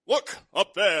Look,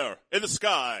 up there, in the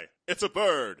sky. It's a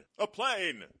bird, a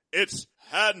plane. It's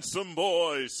Handsome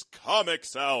Boys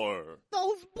Comics Hour.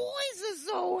 Those boys are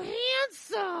so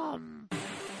handsome.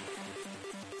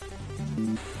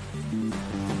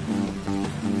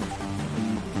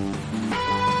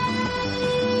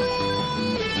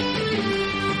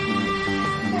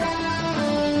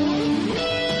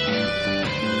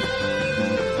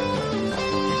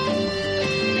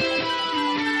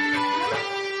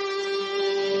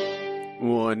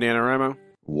 One NaNoWriMo.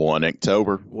 One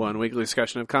Inktober. One weekly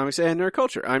discussion of comics and nerd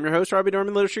culture. I'm your host, Robbie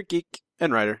Dorman, literature geek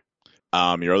and writer.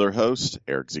 I'm your other host,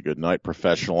 Eric Z. Goodnight,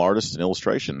 professional artist and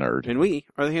illustration nerd. And we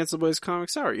are the Handsome Boys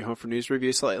Comics Hour, your home for news,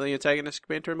 reviews, slightly antagonistic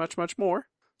banter, and much, much more.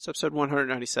 It's episode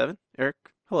 197. Eric,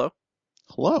 hello.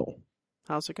 Hello.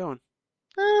 How's it going?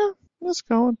 It's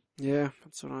going. Yeah,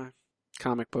 that's what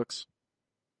Comic books.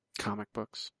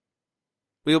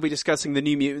 We will be discussing the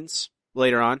New Mutants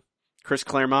later on. Chris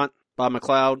Claremont, Bob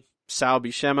McLeod, Sal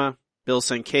Buscema, Bill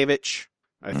Sienkiewicz.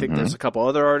 I think there's a couple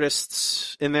other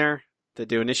artists in there that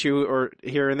do an issue or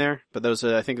here and there, but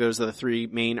I think those are the three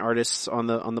main artists on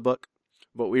the book.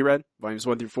 What we read, volumes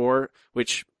 1 through 4,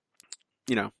 which,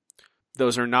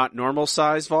 those are not normal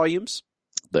size volumes.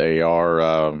 They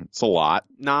are, it's a lot.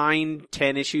 9,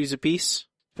 10 issues apiece,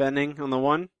 depending on the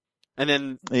one. And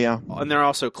then, and they're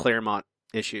also Claremont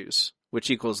issues,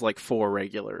 which equals like 4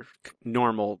 regular,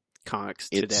 normal comics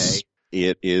today.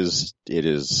 It is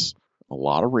a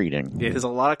lot of reading. It is a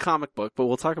lot of comic book, but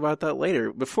we'll talk about that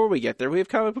later. Before we get there, we have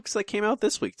comic books that came out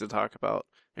this week to talk about.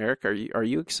 Eric, are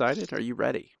you excited? Are you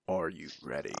ready? Are you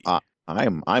ready?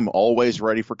 I'm always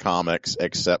ready for comics,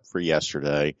 except for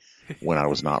yesterday when I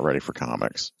was not ready for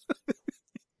comics.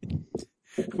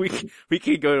 We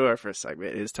can go to our first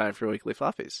segment. It is time for Weekly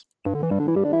Floppies.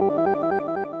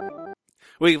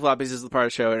 Weekly Floppies is the part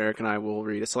of the show, and Eric and I will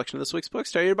read a selection of this week's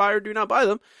books, tell you to buy or do not buy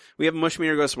them. We have a mush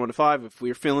meter goes from 1 to 5. If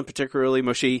we're feeling particularly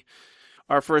mushy,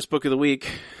 our first book of the week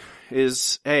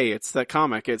is, hey, it's that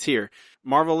comic. It's here.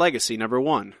 Marvel Legacy,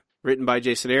 #1. Written by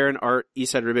Jason Aaron, art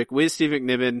Eastside Ribic, with Steve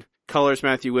McNiven, colors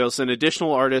Matthew Wilson,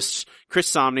 additional artists Chris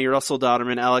Somney, Russell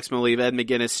Dodderman, Alex Maleev, Ed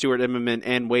McGuinness, Stuart Immonen,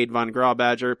 and Wade Von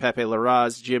Grawbadger, Pepe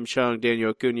Larraz, Jim Chung, Daniel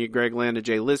Acuna, Greg Landa,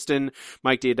 Jay Liston,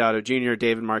 Mike Deodato Jr.,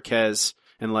 David Marquez,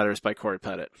 and letters by Corey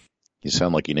Pettit. You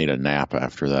sound like you need a nap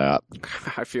after that.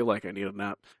 I feel like I need a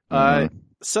nap.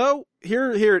 So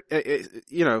here,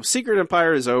 Secret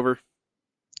Empire is over.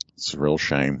 It's a real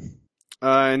shame.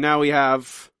 And now we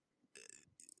have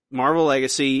Marvel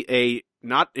Legacy,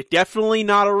 definitely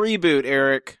not a reboot,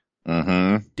 Eric.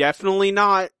 Mm-hmm. Definitely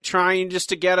not trying just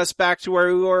to get us back to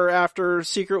where we were after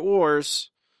Secret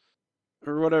Wars.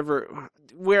 Or whatever.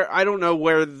 I don't know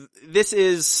where this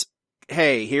is.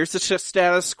 Hey, here's the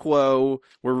status quo.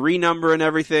 We're renumbering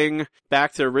everything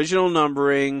back to original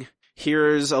numbering.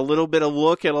 Here's a little bit of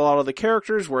look at a lot of the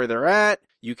characters, where they're at.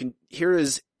 Here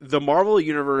is the Marvel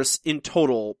Universe in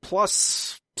total,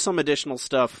 plus some additional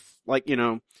stuff, like,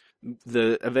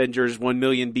 the Avengers 1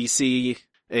 million BC,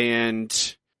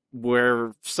 and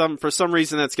where for some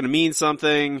reason that's going to mean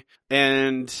something.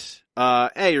 And,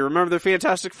 hey, remember the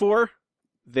Fantastic Four?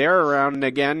 They're around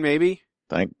again, maybe?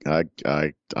 I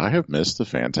have missed the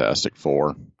Fantastic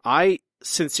Four. I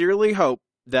sincerely hope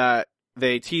that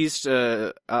they teased,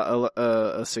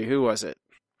 let's see, who was it?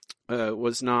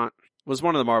 Was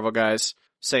one of the Marvel guys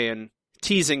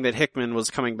teasing that Hickman was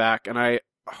coming back, and I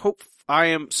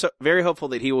am so very hopeful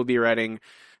that he will be writing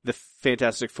the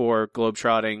Fantastic Four,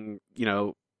 globetrotting,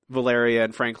 Valeria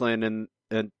and Franklin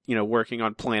and working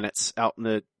on planets out in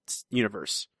the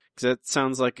universe. Because that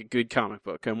sounds like a good comic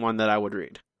book and one that I would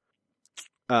read.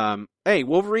 Hey,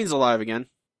 Wolverine's alive again.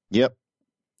 Yep.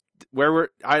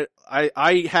 I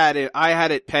had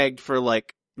it pegged for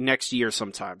like next year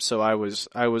sometime, so I was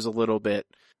a little bit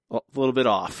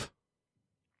off.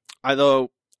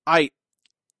 Although I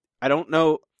don't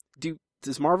know.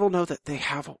 Does Marvel know that they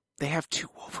have 2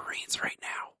 Wolverines right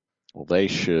now? Well, they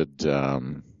should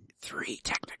 3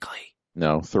 technically.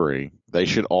 No, 3. They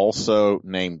should also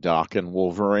name Doc and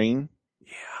Wolverine.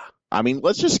 Yeah. I mean,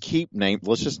 let's just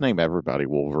name everybody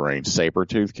Wolverine.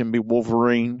 Sabretooth can be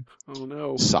Wolverine. Oh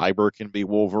no. Cyber can be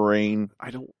Wolverine.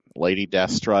 Lady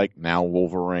Deathstrike, now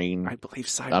Wolverine. I believe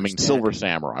Cyber's dead. Silver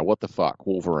Samurai. What the fuck?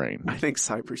 Wolverine. I think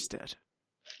Cyber's dead.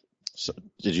 So,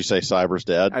 did you say Cyber's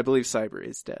dead? I believe Cyber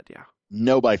is dead, yeah.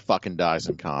 Nobody fucking dies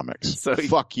in comics. So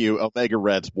fuck you. Omega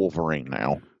Red's Wolverine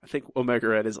now. I think Omega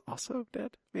Red is also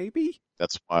dead, maybe?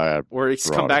 That's why or he's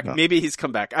come back. Maybe he's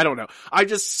come back. I don't know. I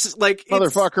just,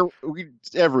 motherfucker,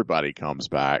 everybody comes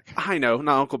back. I know.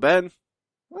 Not Uncle Ben.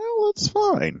 Well, it's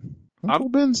fine. Uncle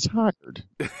Ben's tired.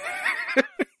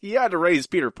 He had to raise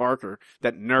Peter Parker,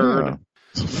 that nerd.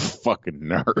 Fucking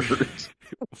nerd.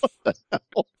 What the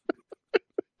hell?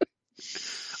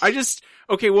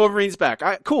 Okay, Wolverine's back.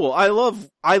 Cool. I love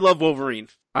Wolverine.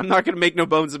 I'm not gonna make no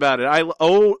bones about it.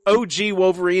 OG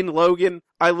Wolverine, Logan.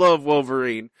 I love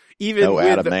Wolverine. Even No with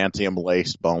adamantium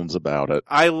laced bones about it.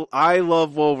 I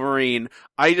love Wolverine.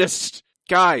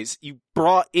 Guys, you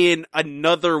brought in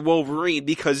another Wolverine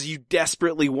because you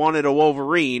desperately wanted a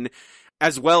Wolverine,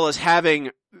 as well as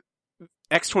having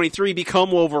X-23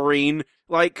 become Wolverine.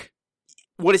 Like,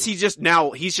 what is he just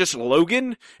now? He's just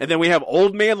Logan, and then we have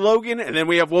Old Man Logan, and then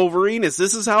we have Wolverine. This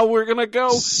is how we're gonna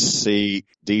go? See,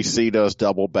 DC does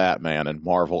double Batman, and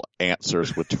Marvel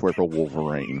answers with triple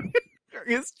Wolverine.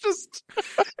 It's just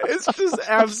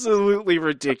absolutely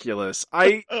ridiculous.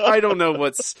 I don't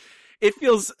know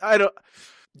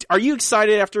are you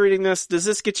excited after reading this? Does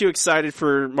this get you excited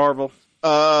for Marvel?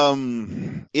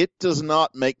 It does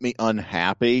not make me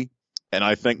unhappy, and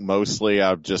I think mostly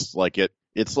I'm just like it.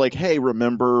 It's like, hey,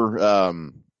 remember,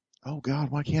 oh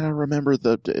God, why can't I remember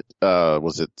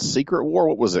was it Secret War?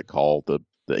 What was it called?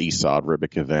 The Esad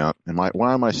Ribic event.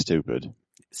 Why am I stupid?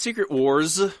 Secret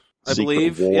Wars, I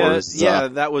Secret Wars. Wars. Yeah,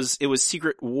 it was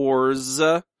Secret Wars.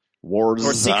 Wars.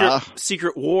 Or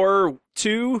Secret War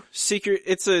 2?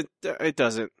 It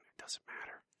doesn't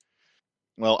matter.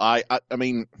 Well, I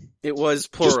mean, it was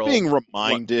plural. Just being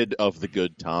reminded of the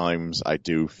good times, I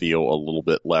do feel a little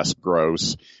bit less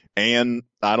gross. And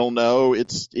I don't know,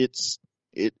 it's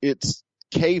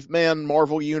caveman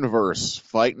Marvel Universe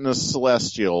fighting a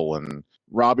Celestial and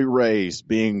Robbie Reyes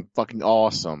being fucking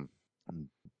awesome.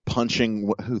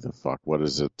 Punching, who the fuck, what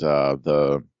is it,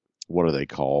 what are they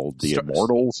called? The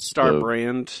Immortals?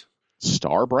 Starbrand.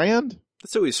 Starbrand?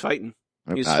 That's who he's fighting.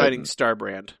 He's fighting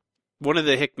Starbrand. One of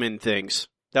the Hickman things.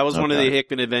 That was one of the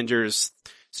Hickman Avengers.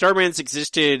 Starbrand's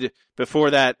existed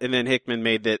before that, and then Hickman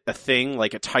made it a thing,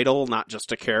 like a title, not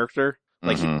just a character.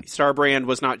 Like, Starbrand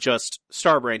was not just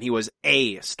Starbrand, he was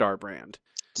a Starbrand.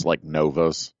 It's like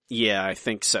Nova's. Yeah, I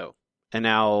think so. And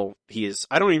now he is,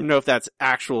 I don't even know if that's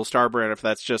actual Starbrand, if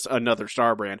that's just another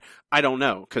Starbrand. I don't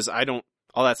know, because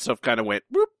all that stuff kind of went,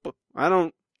 whoop,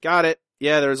 got it.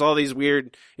 Yeah, there's all these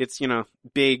weird,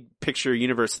 big picture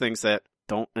universe things that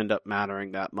don't end up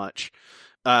mattering that much.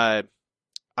 I'm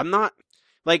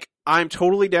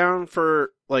totally down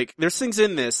for, there's things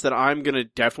in this that I'm gonna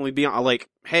definitely be on,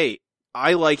 hey,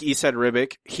 I like Esad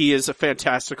Ribic. He is a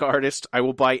fantastic artist. I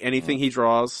will buy anything he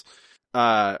draws.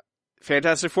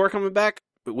 Fantastic Four coming back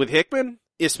with Hickman,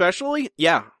 especially.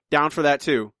 Yeah, down for that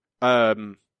too.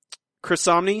 Chris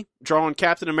Samnee drawing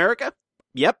Captain America.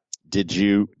 Yep. Did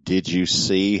you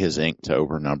see his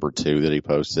Inktober #2 that he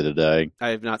posted today? I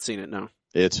have not seen it, no.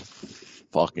 It's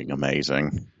fucking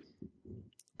amazing.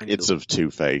 It's of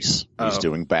Two-Face. He's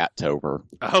doing Battober.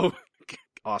 Oh,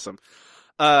 awesome.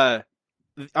 I'm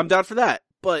down for that.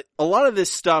 But a lot of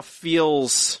this stuff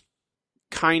feels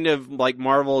kind of like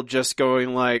Marvel just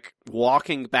going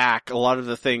walking back a lot of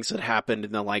the things that happened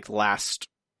in the last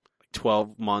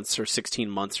 12 months or 16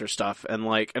 months or stuff. And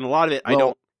a lot of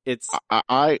it,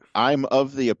 I'm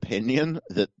of the opinion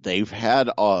that they've had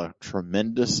a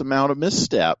tremendous amount of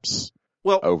missteps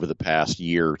over the past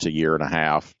year to year and a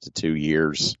half to 2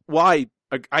 years. Why?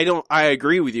 I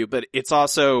agree with you, but it's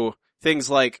also things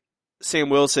like Sam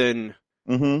Wilson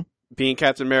being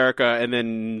Captain America and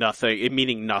then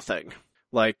meaning nothing.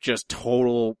 Just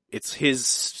total,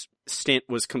 his stint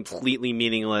was completely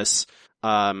meaningless.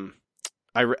 I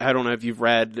don't know if you've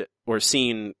read or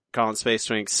seen Colin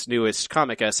Spacetwink's newest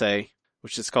comic essay,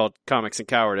 which is called Comics and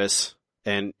Cowardice,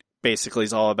 and basically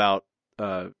is all about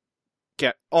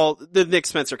all the Nick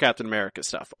Spencer Captain America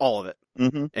stuff, all of it,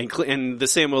 and the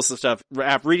Sam Wilson stuff.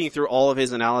 Reading through all of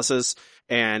his analysis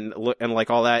and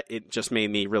all that, it just made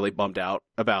me really bummed out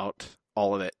about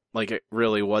all of it. It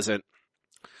really wasn't.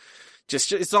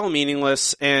 Just it's all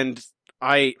meaningless, and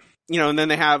and then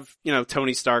they have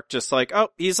Tony Stark just oh,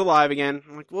 he's alive again.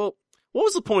 I'm well, what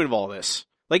was the point of all this?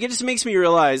 It just makes me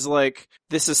realize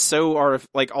this is so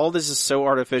all this is so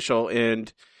artificial,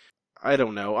 and I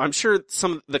don't know. I'm sure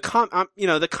some the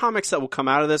comics that will come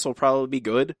out of this will probably be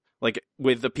good,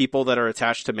 with the people that are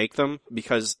attached to make them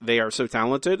because they are so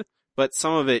talented. But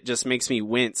some of it just makes me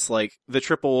wince, the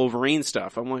triple Wolverine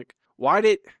stuff. I'm why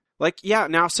did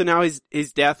now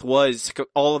his death was,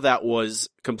 all of that was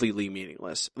completely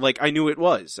meaningless. I knew it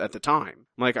was at the time.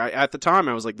 At the time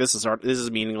I was this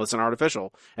is meaningless and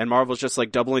artificial. And Marvel's just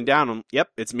doubling down on, yep,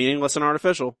 it's meaningless and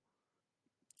artificial.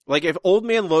 If Old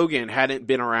Man Logan hadn't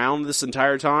been around this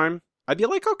entire time, I'd be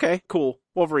okay, cool,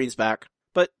 Wolverine's back.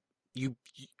 But you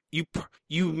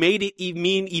made it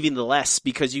mean even less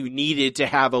because you needed to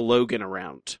have a Logan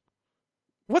around.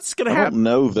 What's going to I happen?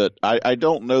 I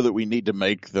don't know that we need to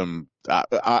make them.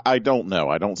 I don't know.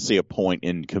 I don't see a point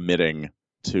in committing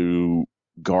to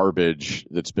garbage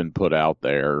that's been put out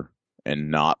there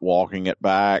and not walking it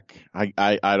back.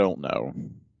 I don't know.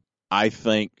 I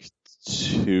think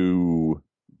to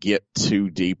get too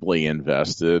deeply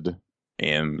invested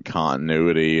in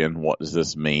continuity and what does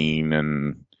this mean,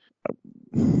 and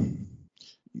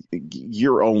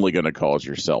you're only going to cause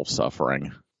yourself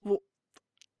suffering. Well,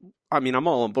 I mean, I'm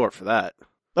all on board for that.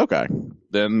 Okay,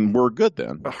 then we're good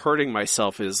then. Hurting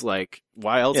myself is like,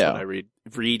 why else would I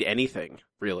read anything,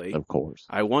 really? Of course.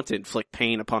 I want to inflict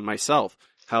pain upon myself.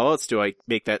 How else do I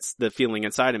make the feeling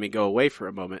inside of me go away for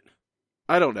a moment?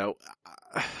 I don't know.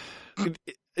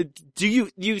 Do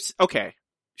you okay,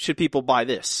 should people buy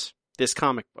this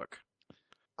comic book?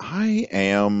 I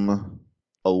am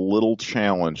a little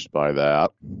challenged by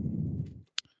that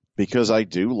because I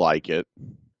do like it.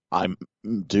 I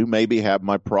do maybe have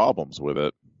my problems with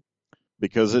it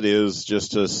because it is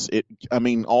just I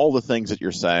mean, all the things that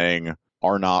you're saying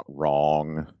are not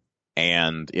wrong,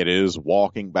 and it is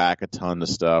walking back a ton of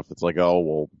stuff. It's like, oh,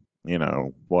 well, you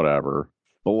know, whatever.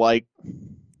 But like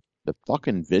the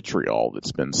fucking vitriol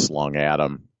that's been slung at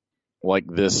them, like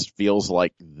this feels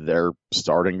like they're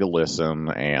starting to listen,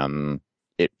 and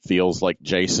it feels like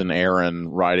Jason Aaron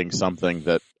writing something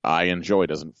that I enjoy.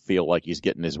 Doesn't feel like he's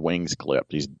getting his wings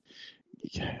clipped. At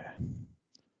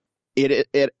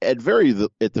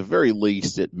the very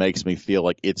least, it makes me feel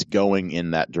like it's going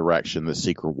in that direction the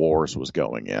Secret Wars was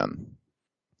going in,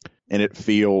 and it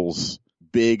feels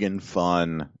big and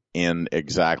fun in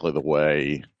exactly the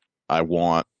way I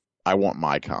want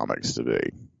my comics to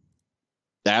be.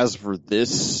 As for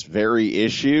this very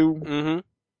issue,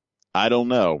 I don't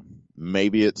know.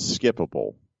 Maybe it's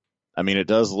skippable. I mean, it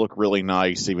does look really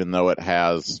nice, even though it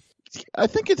has... I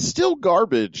think it's still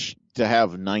garbage to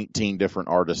have 19 different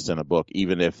artists in a book,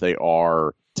 even if they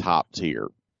are top tier.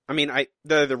 I mean,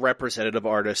 they're the representative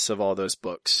artists of all those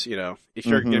books, you know. If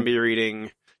you're going to be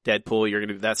reading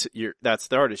Deadpool, that's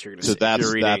the artist you're going to see.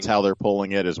 So that's how they're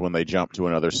pulling it, is when they jump to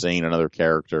another scene, another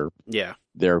character. Yeah.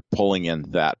 They're pulling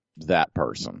in that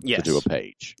person to do a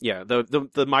page. Yeah,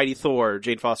 the mighty Thor,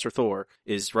 Jane Foster Thor,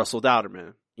 is Russell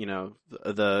Dowderman. You know,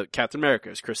 the Captain America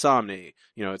is Chris Samnee.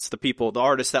 You know, it's the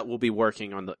artists that will be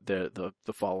working on the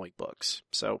following books.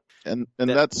 So, and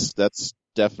that's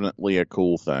definitely a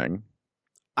cool thing.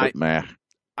 But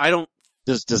I don't.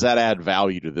 Does that add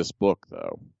value to this book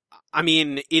though? I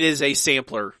mean, it is a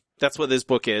sampler. That's what this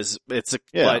book is. But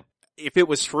if it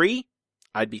was free,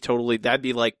 that'd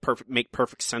be like make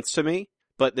perfect sense to me.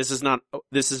 But this is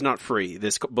not free.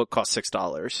 This book costs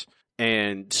 $6,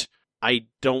 and I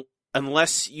don't,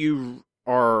 unless you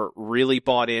are really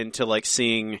bought into like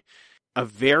seeing a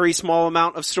very small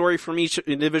amount of story from each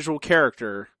individual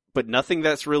character, but nothing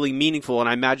that's really meaningful. And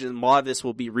I imagine a lot of this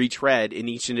will be retread in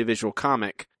each individual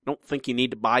comic. I don't think you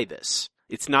need to buy this.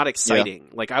 It's not exciting.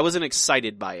 Yeah. Like, I wasn't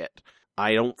excited by it.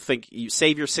 I don't think you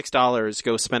save your $6,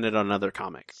 go spend it on another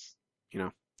comic. You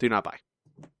know, do not buy.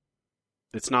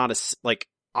 It's not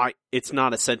it's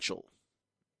not essential.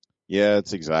 Yeah,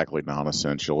 it's exactly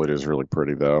non-essential. It is really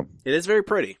pretty though. It is very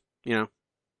pretty, you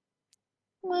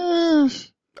know.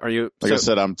 Are you? Like I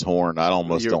said, I'm torn. I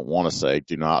almost don't want to say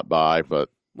do not buy, but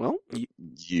well,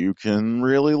 you can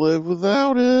really live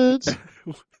without it.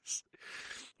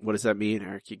 What does that mean,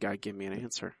 Eric? You gotta give me an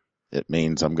answer. It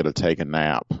means I'm going to take a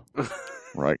nap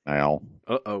right now.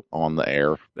 On the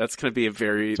air. That's going to be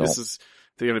they're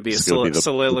going to be a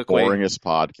soliloquy. The boringest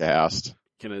podcast.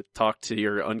 Going to talk to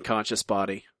your unconscious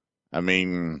body. I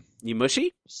mean, you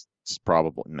mushy? It's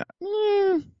probably not.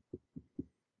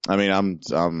 I mean,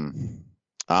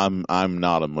 I'm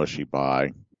not a mushy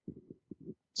buy.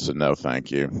 So no,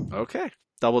 thank you. Okay.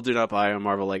 Double do not buy on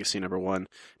Marvel Legacy #1.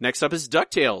 Next up is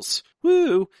DuckTales.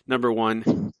 Woo!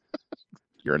 #1.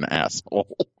 You're an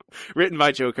asshole. Written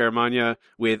by Joe Caramagna,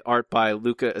 with art by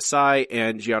Luca Assai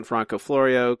and Gianfranco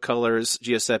Florio, colors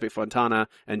Giuseppe Fontana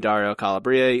and Dario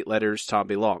Calabria, letters Tom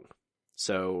B. Long.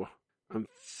 So I'm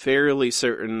fairly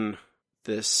certain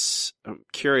I'm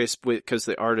curious because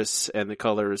the artists and the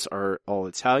colors are all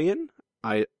Italian.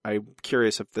 I'm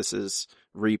curious if this is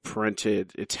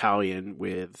reprinted Italian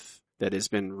that has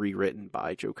been rewritten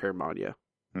by Joe Caramagna.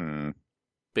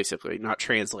 Basically, not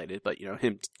translated, but, you know,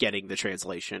 him getting the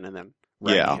translation and then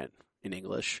writing it in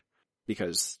English.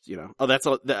 Because, you know,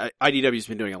 the IDW's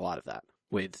been doing a lot of that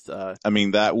with, I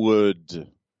mean, that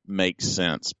would make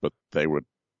sense, but they would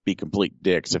be complete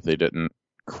dicks if they didn't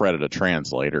credit a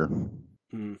translator.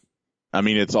 I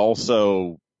mean, it's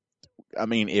also,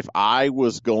 if I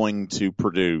was going to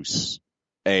produce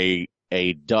a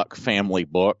Duck family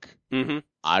book,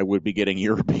 I would be getting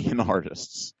European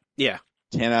artists. Yeah.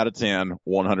 10 out of 10,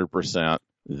 100%.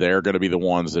 They're going to be the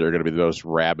ones that are going to be the most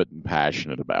rabid and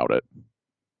passionate about it.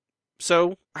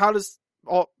 So how does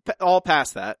all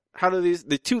past that? How do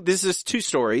this is 2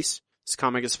 stories. This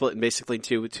comic is split in basically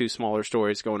two with 2 smaller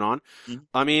stories going on. Mm-hmm.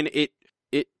 I mean, it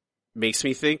makes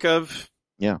me think of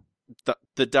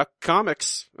the Duck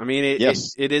comics. I mean, it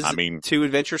is 2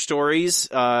 adventure stories,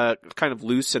 kind of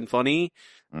loose and funny.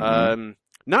 Mm-hmm.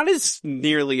 Not as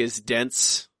nearly as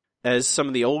dense as some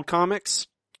of the old comics.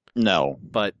 No,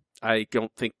 but I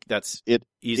don't think that's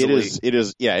easily. It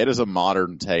is a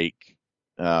modern take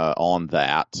on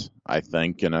that, I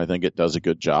think, and I think it does a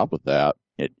good job with that.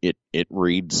 It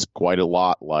reads quite a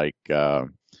lot like a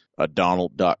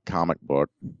Donald Duck comic book.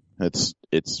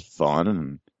 It's fun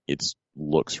and it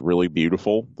looks really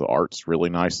beautiful. The art's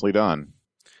really nicely done.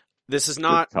 This is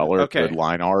not good color, good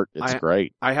line art. It's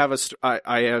great. I have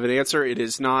an answer. It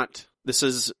is not. This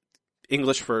is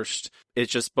English first.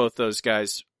 It's just both those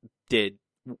guys did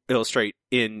illustrate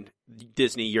in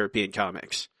Disney European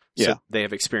comics. So yeah, they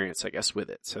have experience, I guess, with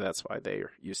it. So that's why they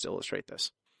used to illustrate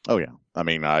this. Oh yeah. I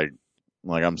mean,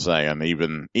 like I'm saying,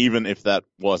 even if that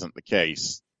wasn't the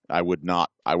case, I would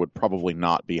probably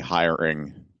not be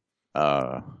hiring,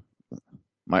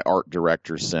 my art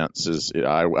director sense is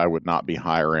I would not be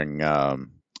hiring,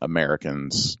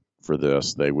 Americans for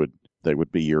this. They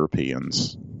would be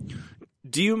Europeans.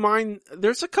 Do you mind?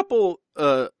 There's a couple,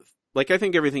 I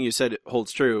think everything you said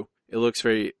holds true. It looks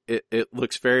very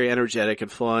energetic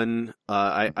and fun.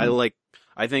 I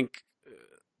think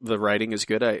the writing is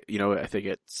good. I think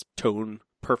it's tone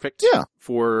perfect. Yeah.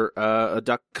 For a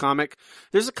Duck comic.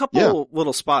 There's a couple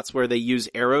little spots where they use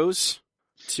arrows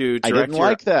to direct. I didn't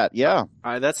like that. Yeah.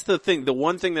 That's the thing. The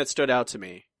one thing that stood out to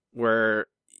me where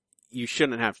you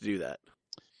shouldn't have to do that.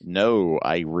 No,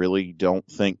 I really don't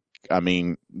think. I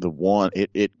mean,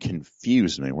 it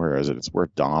confused me. Where is it? It's where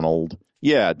Donald.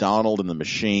 Yeah, Donald and the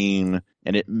machine,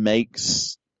 and it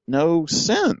makes no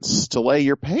sense to lay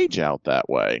your page out that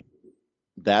way.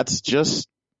 That's just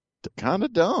kind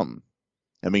of dumb.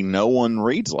 I mean, no one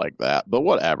reads like that, but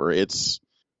whatever. It's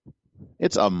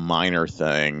a minor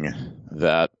thing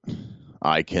that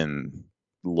I can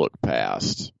look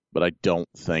past, but I don't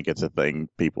think it's a thing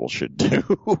people should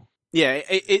do. Yeah,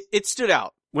 it stood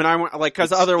out. When I went,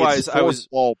 cause otherwise I was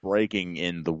wall breaking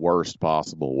in the worst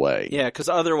possible way. Yeah, cause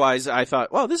otherwise I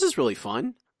thought, well, this is really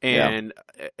fun and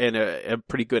a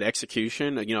pretty good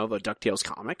execution, of a DuckTales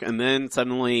comic. And then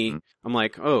suddenly I'm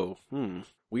like,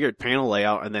 weird panel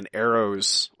layout and then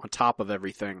arrows on top of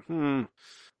everything.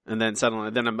 And then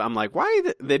suddenly, I'm like, why?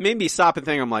 They made me stop and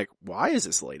think, I'm like, why is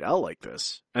this laid out like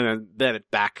this? And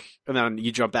then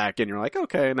you jump back and you're like,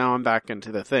 okay, now I'm back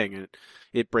into the thing and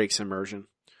it breaks immersion.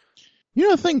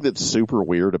 The thing that's super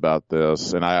weird about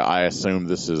this, and I assume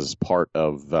this is part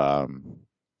of the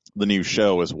new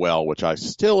show as well, which I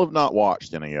still have not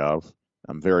watched any of.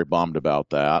 I'm very bummed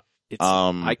about that.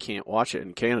 I can't watch it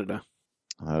in Canada.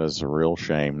 That is a real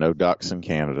shame. No ducks in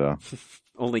Canada.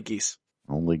 Only geese.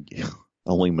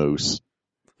 Only moose.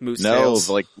 Moose. No, tails.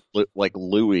 like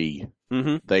Louis.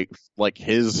 Mm-hmm.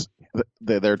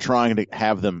 They're trying to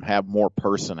have them have more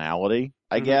personality,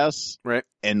 I guess. Right.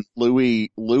 And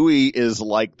Louis is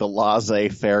like the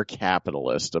laissez-faire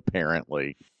capitalist,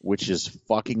 apparently, which is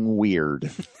fucking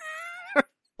weird.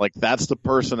 Like, that's the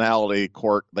personality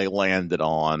quirk they landed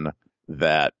on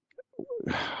that,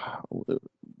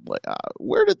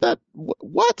 where did that,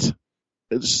 what?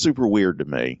 It's super weird to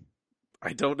me.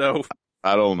 I don't know.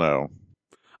 I don't know.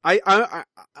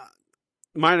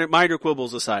 Minor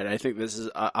quibbles aside, I think this is,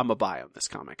 I'm a buy on this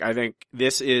comic. I think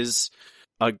this is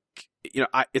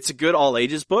it's a good all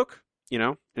ages book,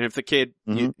 and if the kid,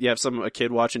 you have a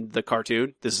kid watching the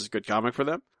cartoon, this is a good comic for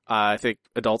them. I think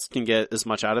adults can get as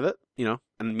much out of it,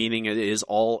 and meaning it is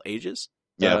all ages.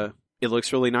 Yeah. It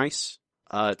looks really nice.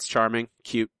 It's charming,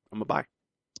 cute. I'm a buy.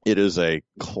 It is a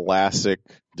classic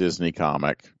Disney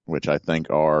comic, which I think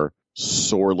are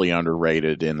sorely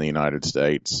underrated in the United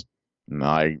States. And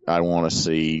I want to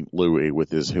see Louis with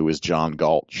his Who is John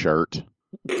Galt shirt.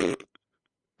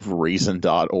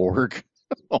 Reason.org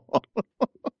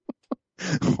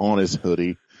on his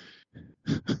hoodie.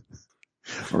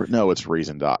 Or no, it's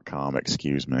reason.com,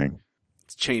 excuse me.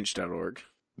 It's change.org.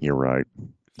 You're right.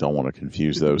 Don't want to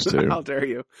confuse those two. How dare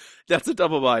you? That's a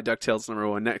double buy, DuckTales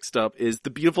 #1. Next up is The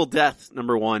Beautiful Death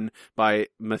 #1 by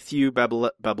Mathieu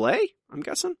Bablet, I'm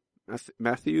guessing?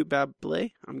 Mathieu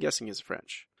Bablet? I'm guessing he's a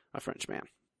French man.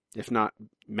 If not,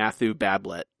 Matthew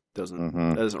Bablet doesn't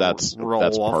roll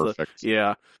that's off perfect.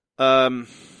 Yeah.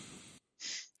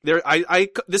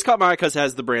 This caught my eye because it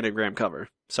has the Brandon Graham cover.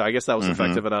 So I guess that was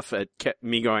effective enough at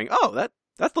me going, oh,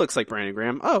 that looks like Brandon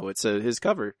Graham. Oh, it's his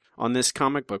cover on this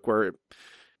comic book where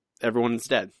everyone's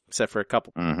dead except for a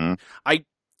couple. Mm-hmm.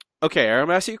 Okay, I'm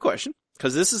gonna ask you a question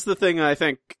because this is the thing I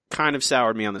think kind of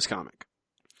soured me on this comic.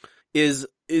 Is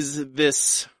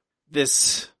this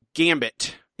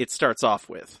gambit it starts off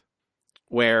with,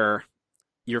 where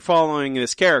you're following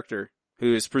this character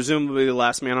who is presumably the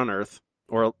last man on Earth,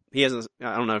 or he hasn't.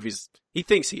 I don't know if he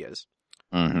thinks he is.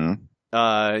 Mm-hmm.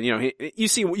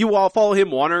 You all follow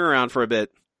him wandering around for a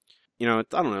bit. I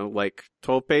don't know, like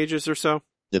 12 pages or so.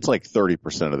 It's like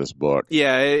 30% of this book.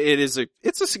 Yeah, it's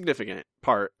a significant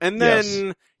part. And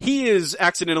then he is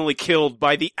accidentally killed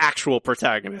by the actual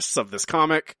protagonists of this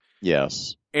comic.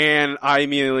 Yes. And I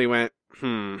immediately went,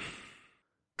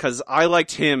 because I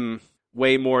liked him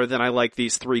way more than I like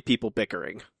these three people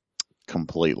bickering.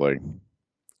 Completely.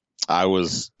 I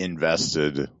was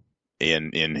invested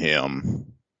in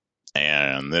him,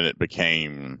 and then it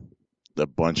became a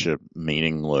bunch of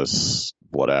meaningless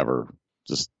whatever.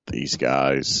 Just these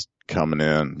guys coming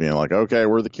in, being like, okay,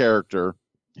 we're the character.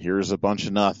 Here's a bunch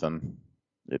of nothing.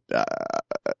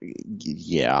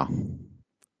 Yeah.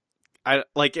 I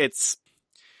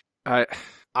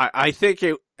think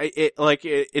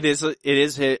it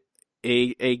is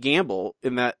a gamble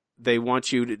in that they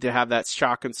want you to have that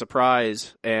shock and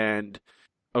surprise and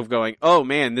of going, oh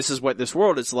man, this is what this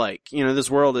world is like. This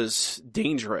world is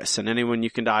dangerous and you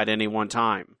can die at any one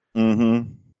time.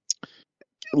 Mm-hmm.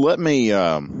 Let me,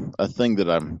 a thing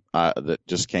that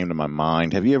just came to my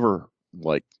mind. Have you ever,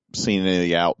 seen any of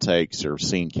the outtakes or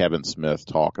seen Kevin Smith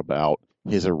talk about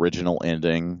his original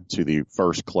ending to the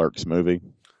first Clerks movie?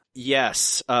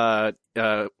 Yes. What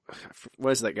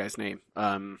is that guy's name?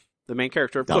 The main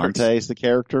character of Clerks. Dante's the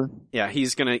character? Yeah, he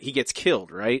gets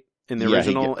killed, right? In the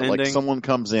original ending? Someone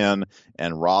comes in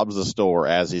and robs the store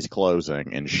as he's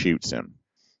closing and shoots him.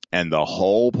 And the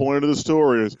whole point of the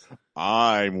story is,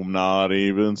 I'm not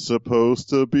even supposed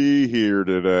to be here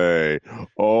today.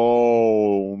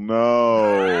 Oh,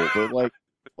 no.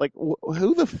 But,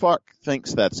 who the fuck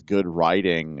thinks that's good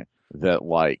writing that,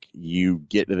 you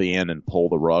get to the end and pull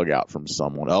the rug out from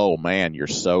someone? Oh, man, you're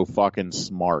so fucking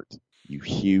smart, you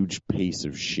huge piece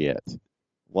of shit.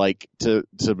 To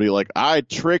be like, I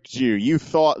tricked you. You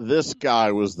thought this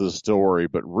guy was the story,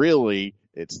 but really,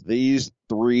 it's these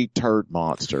three turd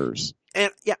monsters.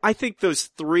 And yeah, I think those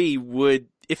three would,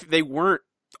 if they weren't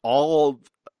all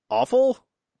awful,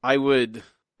 I would.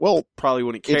 Well, probably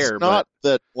wouldn't care. It's not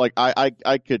that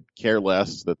I could care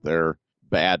less that they're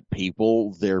bad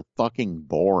people. They're fucking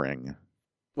boring.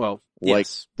 Well,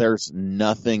 yes. There's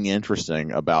nothing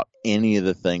interesting about any of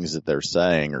the things that they're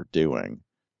saying or doing.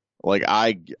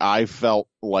 I felt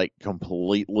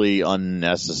completely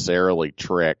unnecessarily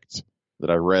tricked that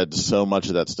I read so much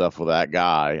of that stuff with that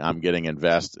guy. I'm getting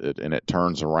invested, and it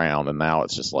turns around, and now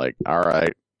it's just all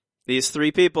right. These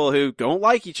three people who don't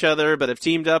like each other but have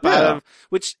teamed up out of,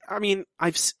 which, I mean,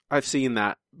 I've seen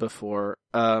that before.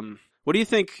 What do you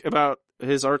think about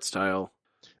his art style?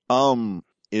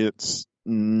 It's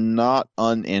not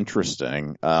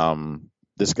uninteresting.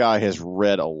 This guy has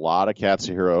read a lot of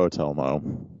Katsuhiro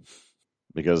Otomo,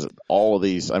 because all of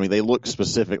these, they look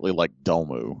specifically like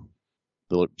Domu.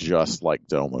 They look just like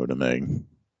Domu to me.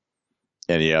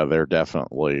 And yeah, they're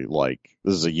definitely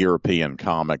this is a European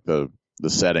comic. The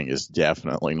setting is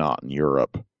definitely not in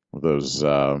Europe. Those,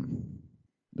 the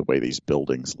way these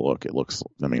buildings look, it looks,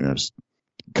 there's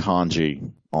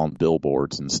kanji on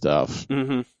billboards and stuff.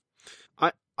 Mm-hmm.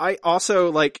 I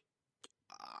also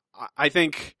I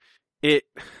think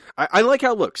I like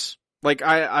how it looks.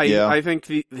 I think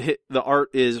the art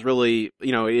is really,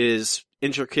 it is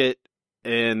intricate,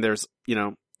 and there's,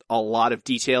 a lot of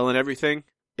detail and everything.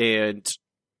 And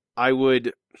I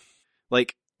would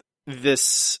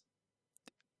this,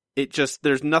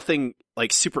 there's nothing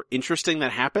super interesting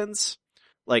that happens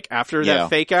after that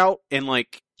fake out. And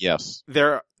yes,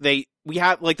 we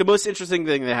have the most interesting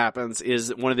thing that happens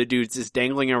is one of the dudes is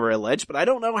dangling over a ledge, but I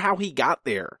don't know how he got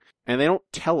there. And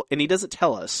he doesn't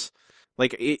tell us.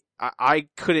 I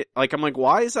couldn't, I'm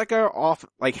why is that guy off,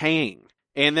 hanging?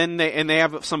 And then they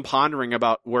have some pondering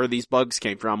about where these bugs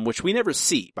came from, which we never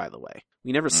see, by the way.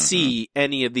 We never see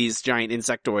any of these giant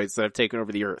insectoids that have taken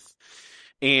over the earth.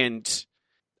 And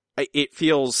it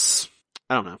feels,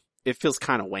 I don't know, it feels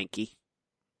kind of wanky.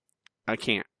 I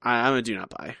can't, I'm a do not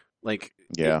buy.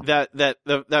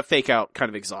 That fake out kind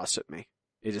of exhausted me.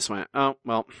 It just went, oh,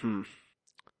 well,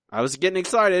 I was getting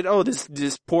excited. Oh,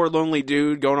 this poor lonely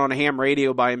dude going on a ham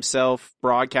radio by himself,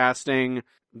 broadcasting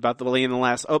about the lay in the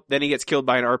last. Oh, then he gets killed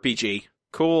by an RPG.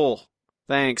 Cool.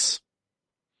 Thanks.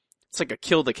 It's like a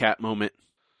kill the cat moment.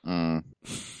 Mm.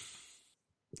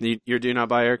 You're do not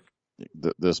buy, Eric?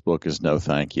 This book is no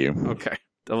thank you. Okay.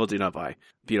 Double do not buy.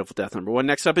 Beautiful Death number 1.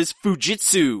 Next up is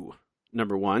Fujitsu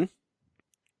number 1.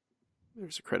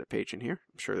 There's a credit page in here.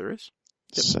 I'm sure there is.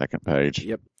 Yep. Second page.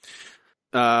 Yep.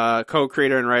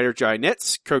 Co-creator and writer Jai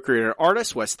Nitz. Co-creator and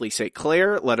artist Wesley St.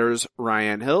 Clair. Letters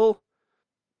Ryan Hill.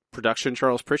 Production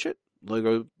Charles Pritchett.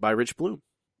 Logo by Rich Bloom.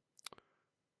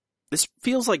 This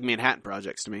feels like Manhattan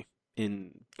Projects to me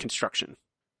in construction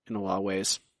in a lot of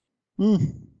ways.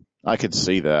 I could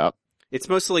see that. It's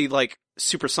mostly like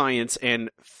super science and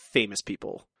famous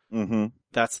people. Mm-hmm.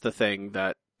 That's the thing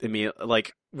that, I mean,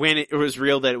 like, when it was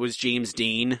real that it was James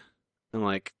Dean, I'm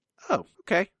like, oh,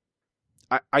 okay.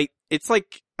 It's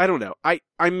like, I don't know.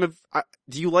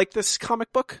 Do you like this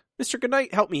comic book, Mr.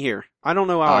 Goodnight? Help me here. I don't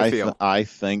know how I feel. I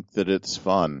think that it's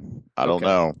fun. I don't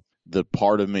know. The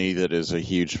part of me that is a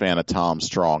huge fan of Tom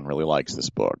Strong really likes this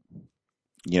book.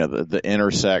 You know, the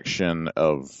intersection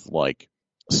of, like,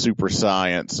 super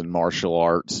science and martial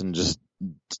arts and just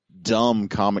dumb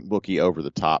comic booky over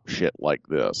the top shit like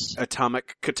this.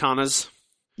 Atomic katanas.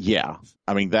 Yeah.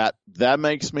 I mean, that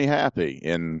makes me happy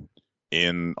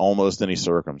in almost any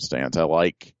circumstance. I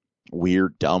like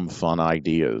weird, dumb, fun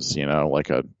ideas, you know,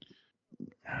 like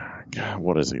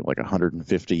what is he, like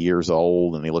 150 years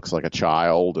old and he looks like a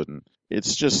child, and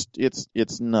it's just,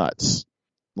 it's nuts.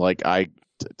 Like, I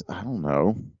don't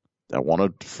know. I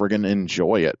want to friggin'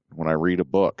 enjoy it when I read a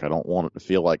book. I don't want it to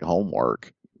feel like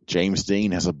homework. James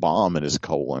Dean has a bomb in his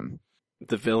colon.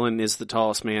 The villain is the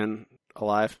tallest man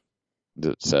alive.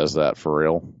 It says that for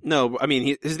real? No, I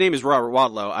mean, his name is Robert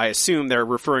Wadlow. I assume they're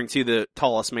referring to the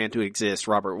tallest man to exist,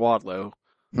 Robert Wadlow.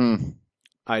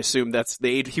 I assume that's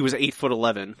he was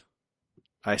 8'11".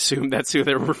 I assume that's who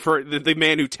they're referring, the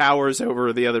man who towers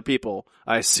over the other people.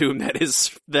 I assume that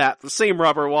is the same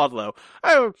Robert Wadlow.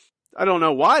 I don't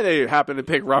know why they happen to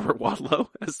pick Robert Wadlow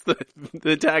as the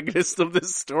antagonist of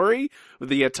this story with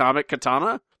the atomic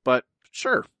katana, but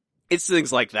sure. It's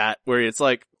things like that where it's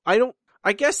like,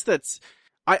 I guess that's,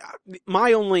 I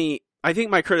think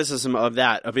my criticism of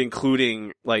that, of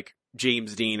including like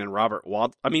James Dean and Robert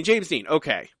Wadlow, I mean, James Dean,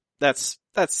 okay, that's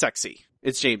sexy.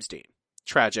 It's James Dean.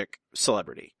 Tragic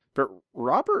celebrity. But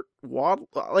Robert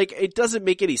Wadlow, like, it doesn't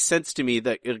make any sense to me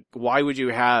that, why would you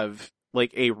have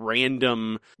like a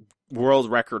random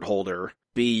world record holder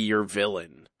be your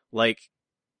villain? Like,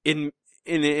 in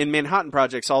Manhattan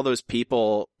Projects, all those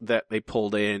people that they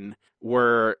pulled in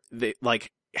were, they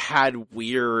like had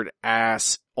weird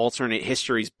ass alternate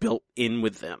histories built in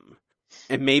with them.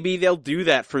 And maybe they'll do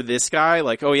that for this guy.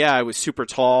 Like, oh yeah, I was super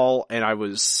tall and I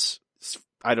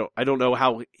don't know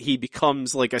how he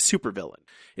becomes like a supervillain.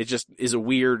 It just is a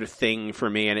weird thing for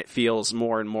me, and it feels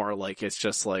more and more like it's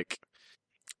just like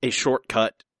a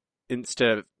shortcut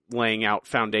instead of laying out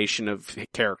foundation of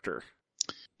character.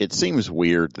 It seems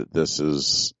weird that this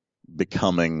is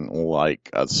becoming like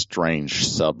a strange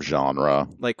subgenre.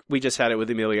 Like we just had it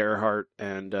with Amelia Earhart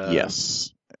and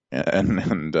yes,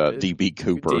 and D.B.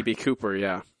 Cooper. D.B. Cooper,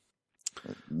 yeah.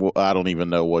 Well, I don't even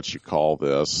know what you call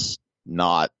this.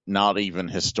 Not even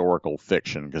historical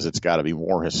fiction, because it's got to be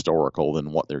more historical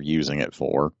than what they're using it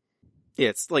for. Yeah,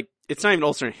 it's like, it's not even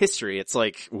alternate history. It's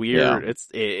like weird.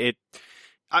 Yeah.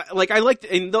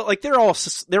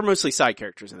 They're mostly side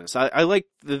characters in this. I like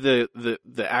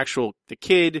the actual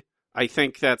kid. I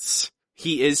think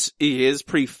he is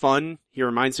pretty fun. He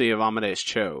reminds me of Amadeus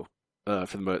Cho, for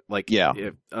the most, like, yeah,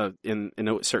 in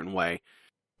a certain way.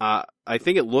 I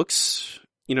think it looks,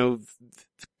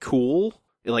 cool.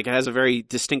 Like, it has a very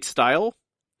distinct style.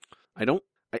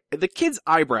 The kid's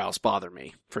eyebrows bother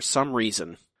me for some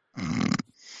reason.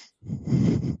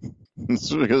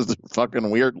 It's because they're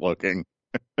fucking weird looking.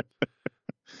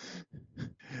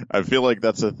 I feel like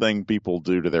that's a thing people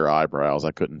do to their eyebrows.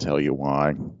 I couldn't tell you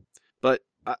why. But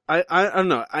I don't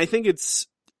know. I think it's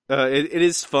it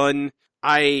is fun.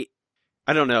 I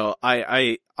don't know.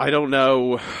 I don't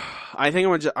know. I think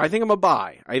I'm a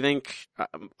buy. I think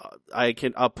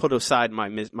I'll put aside my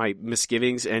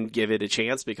misgivings and give it a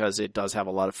chance, because it does have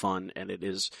a lot of fun, and it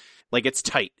is like, it's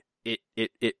tight. It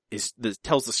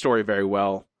tells the story very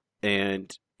well,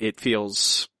 and it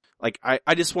feels like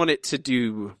I just want it to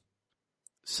do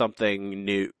something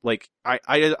new. Like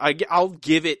I'll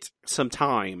give it some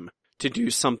time to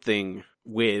do something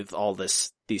with all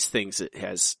these things it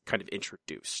has kind of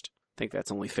introduced. I think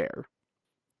that's only fair.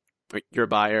 You're a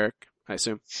buy, Eric, I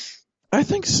assume? I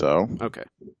think so. Okay.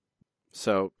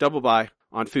 So, double buy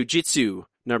on Fujitsu,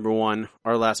 number 1.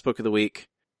 Our last book of the week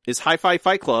is Hi-Fi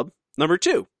Fight Club, number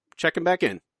 2. Checking back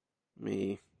in. Let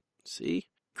me see.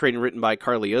 Created and written by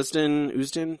Carly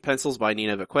Usden, pencils by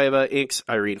Nina Vacueva, inks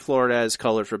Irene Flores,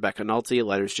 colors Rebecca Nolte,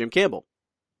 letters Jim Campbell.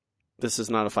 This is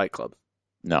not a Fight Club.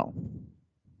 No.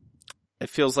 It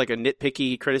feels like a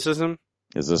nitpicky criticism.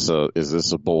 Is this a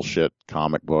bullshit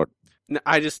comic book? No,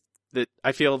 I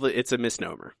feel that it's a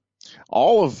misnomer.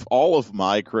 All of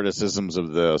my criticisms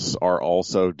of this are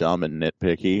also dumb and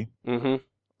nitpicky. Mm-hmm.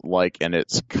 And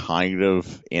it's kind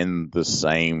of in the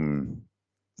same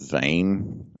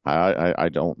vein. I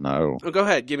don't know. Oh, go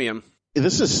ahead, give me them.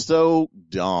 This is so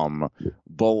dumb,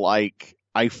 but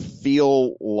I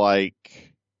feel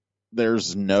like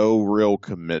there's no real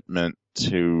commitment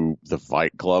to the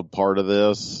Fight Club part of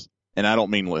this. And I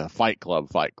don't mean a Fight Club.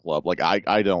 I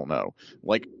don't know.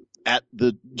 At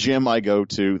the gym I go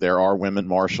to, there are women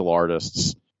martial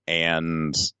artists,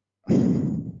 and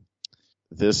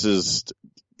this is,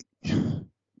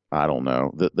 I don't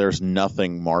know. There's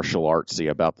nothing martial artsy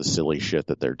about the silly shit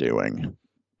that they're doing.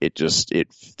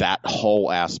 That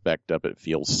whole aspect of it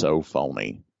feels so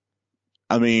phony.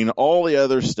 I mean, all the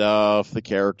other stuff, the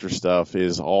character stuff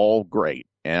is all great,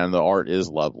 and the art is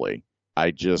lovely.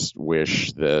 I just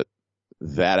wish that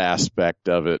aspect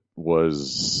of it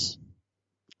was,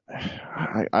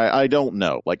 I don't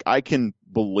know. I can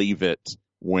believe it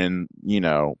when,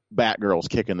 Batgirl's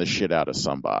kicking the shit out of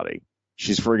somebody.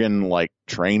 She's friggin'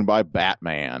 trained by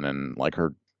Batman, and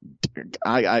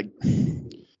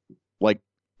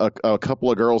a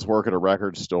couple of girls work at a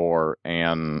record store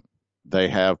and they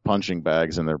have punching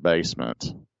bags in their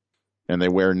basement and they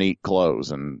wear neat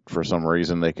clothes, and for some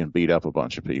reason they can beat up a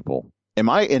bunch of people. Am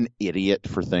I an idiot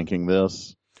for thinking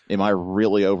this? Am I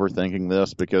really overthinking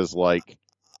this? Because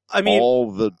I mean,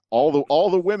 all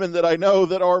the women that I know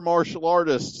that are martial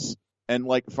artists and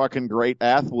fucking great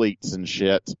athletes and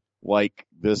shit,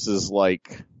 this is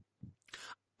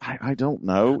I don't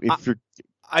know if you're.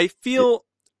 I feel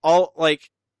I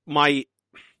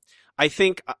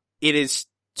think it is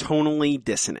tonally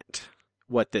dissonant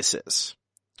what this is.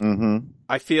 Mm-hmm.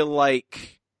 I feel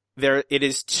like it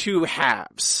is two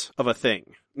halves of a thing.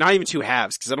 Not even two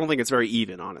halves, because I don't think it's very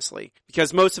even, honestly.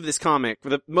 Because most of this comic,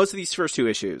 most of these first two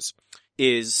issues,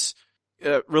 is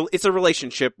it's a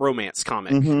relationship romance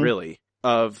comic, really,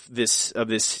 of this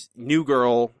new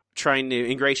girl trying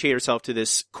to ingratiate herself to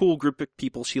this cool group of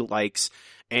people she likes,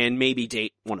 and maybe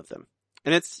date one of them.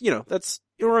 And it's that's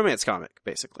a romance comic,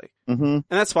 basically, and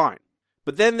that's fine.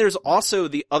 But then there's also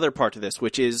the other part to this,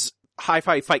 which is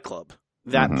Hi-Fi Fight Club.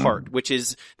 That part, which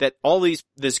is that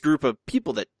this group of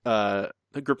people that, a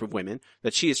group of women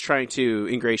that she is trying to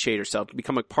ingratiate herself to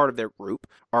become a part of their group,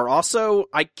 are also,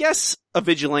 I guess, a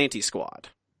vigilante squad.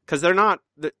 Cause they're not,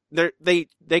 they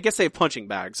guess they have punching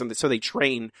bags, and so they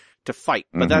train to fight.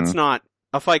 But that's not,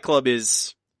 a Fight Club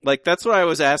is, that's what I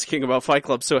was asking about Fight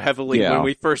Club so heavily when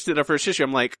we first did our first issue.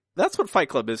 I'm like, that's what Fight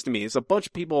Club is to me. It's a bunch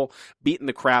of people beating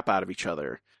the crap out of each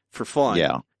other for fun.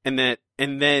 Yeah. And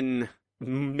then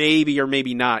maybe or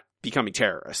maybe not becoming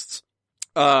terrorists.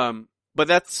 But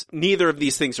that's, neither of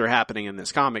these things are happening in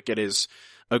this comic. It is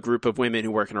a group of women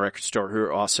who work in a record store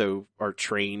who also are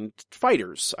trained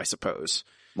fighters, I suppose.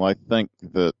 Well, I think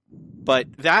but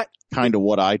that kind of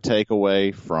what I take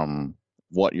away from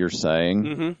what you're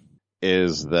saying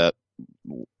is that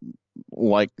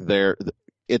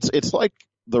it's like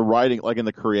the writing, in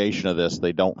the creation of this,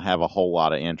 they don't have a whole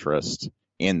lot of interest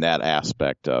in that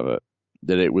aspect of it.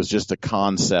 That it was just a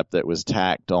concept that was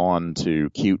tacked on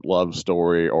to cute love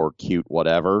story or cute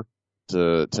whatever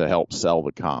to help sell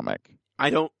the comic.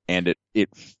 And it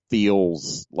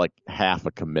feels like half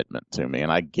a commitment to me.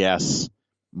 And I guess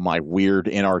my weird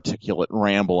inarticulate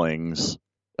ramblings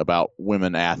about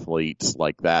women athletes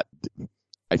like that,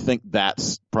 I think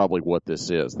that's probably what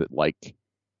this is. That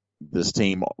this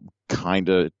team kind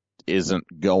of isn't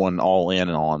going all in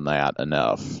on that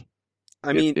enough.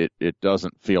 I mean, it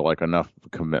doesn't feel like enough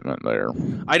commitment there.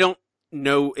 I don't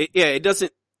know. It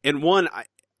doesn't. And one,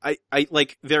 I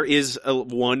there is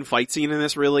one fight scene in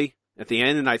this really at the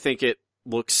end, and I think it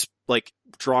looks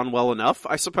drawn well enough,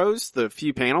 I suppose, the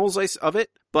few panels of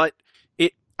it, but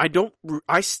reading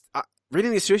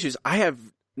these two issues, I have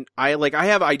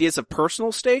ideas of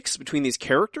personal stakes between these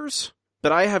characters,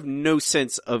 but I have no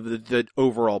sense of the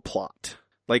overall plot.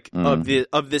 Of these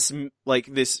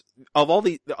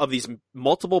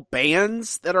multiple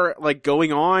bands that are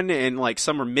going on, and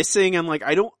some are missing, and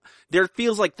there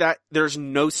feels like that there's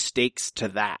no stakes to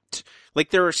that.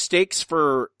 There are stakes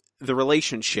for the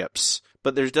relationships,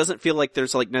 but there doesn't feel like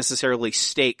there's necessarily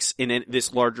stakes in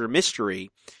this larger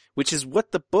mystery, which is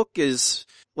what the book is.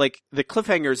 The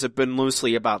cliffhangers have been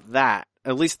mostly about that.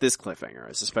 At least this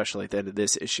cliffhanger is, especially at the end of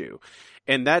this issue.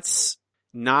 And that's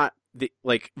not the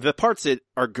parts that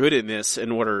are good in this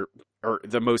and what are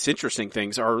the most interesting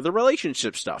things are the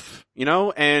relationship stuff,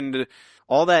 and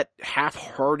all that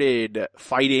half-hearted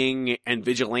fighting and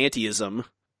vigilantism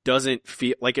doesn't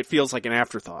feel like it feels like an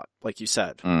afterthought, like you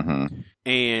said. Mm-hmm.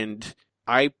 And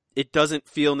it doesn't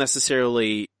feel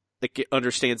necessarily like it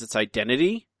understands its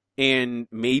identity. And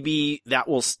maybe that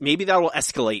will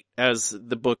escalate as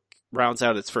the book rounds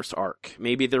out its first arc.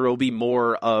 Maybe there will be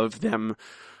more of them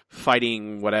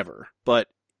fighting whatever. But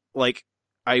like,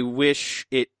 I wish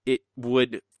it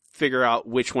would figure out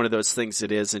which one of those things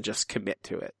it is and just commit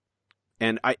to it.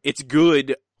 And it's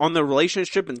good on the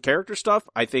relationship and character stuff.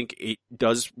 I think it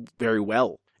does very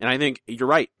well. And I think you're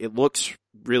right. It looks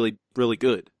really, really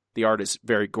good. The art is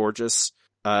very gorgeous.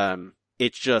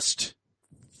 It just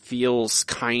feels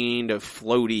kind of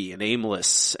floaty and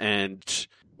aimless, and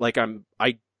like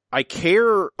I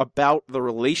care about the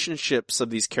relationships of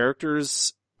these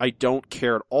characters. I don't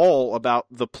care at all about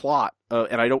the plot,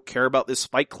 and I don't care about this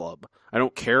Fight Club. I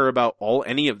don't care about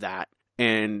any of that,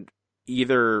 and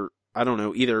either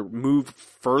move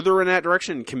further in that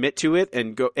direction and commit to it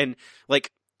and go, and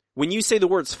like, when you say the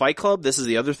words Fight Club, this is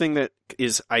the other thing that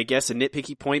is, I guess, a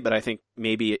nitpicky point, but I think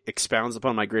maybe it expounds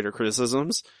upon my greater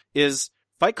criticisms, is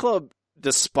Fight Club,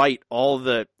 despite all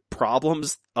the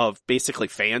problems of basically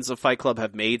fans of Fight Club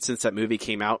have made since that movie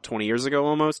came out 20 years ago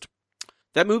almost,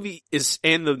 that movie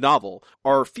and the novel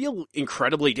feel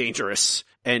incredibly dangerous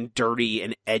and dirty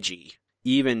and edgy,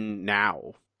 even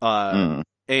now.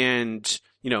 And,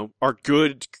 are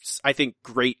good, I think,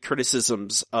 great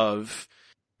criticisms of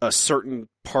a certain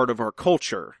part of our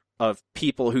culture, of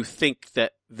people who think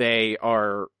that they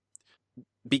are,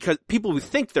 because people who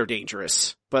think they're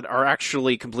dangerous, but are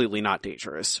actually completely not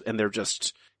dangerous. And they're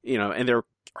just, and they're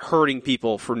hurting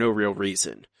people for no real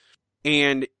reason.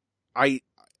 And I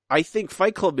think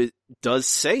Fight Club does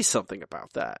say something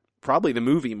about that. Probably the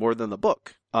movie more than the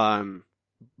book.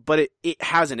 But it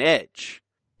has an edge.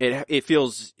 It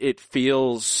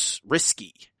feels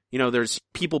risky. There's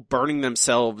people burning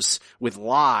themselves with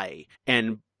lye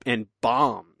and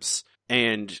bombs,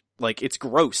 and like, it's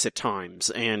gross at times,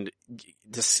 and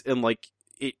like,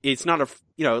 it's not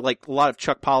like a lot of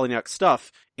Chuck Palahniuk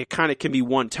stuff. It kind of can be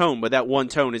one tone, but that one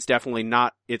tone is definitely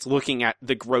not. It's looking at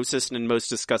the grossest and most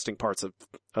disgusting parts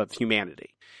of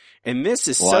humanity, and this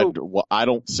is I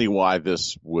don't see why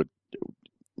this would.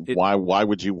 Why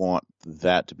would you want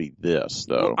that to be this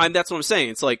though? And that's what I'm saying.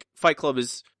 It's like Fight Club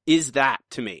is that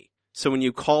to me. So when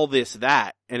you call this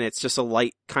that, and it's just a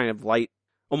light,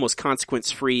 almost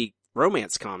consequence-free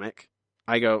romance comic,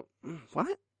 I go,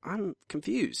 what? I'm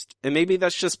confused. And maybe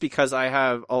that's just because I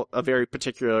have a very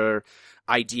particular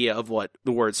idea of what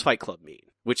the words Fight Club mean,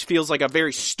 which feels like a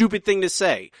very stupid thing to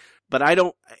say. But I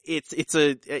don't, it's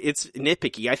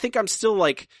nitpicky. I think I'm still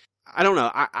like, I don't know.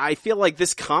 I feel like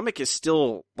this comic is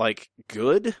still like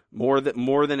good more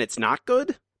than it's not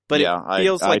good. But yeah, it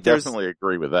feels like I definitely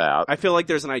agree with that. I feel like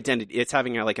there's an identity. It's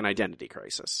having an identity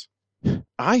crisis.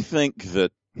 I think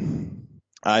that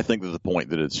the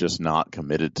point that it's just not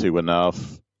committed to enough,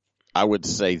 I would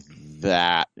say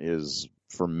that is,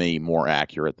 for me, more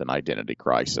accurate than identity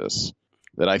crisis.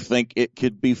 That I think it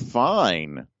could be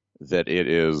fine that it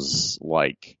is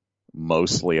like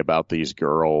mostly about these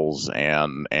girls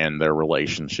and their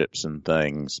relationships and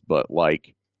things, but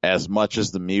like, as much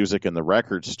as the music and the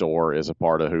record store is a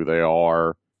part of who they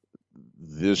are,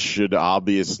 this should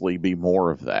obviously be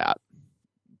more of that.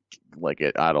 Like,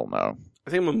 I don't know. I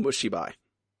think I'm a mushy buy.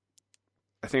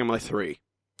 I think I'm like 3.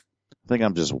 I think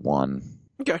I'm just 1.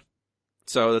 Okay.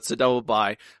 So that's a double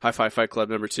buy. High Five Fight Club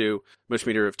number 2, mush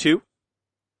meter of 2.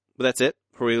 But that's it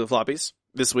for We Love Floppies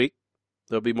this week.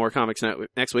 There'll be more comics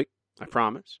next week. I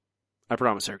promise.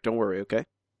 Eric. Don't worry, okay?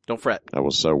 Don't fret. I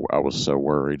was so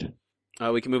worried.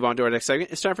 We can move on to our next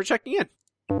segment. It's time for Checking In.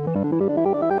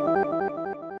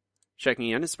 Checking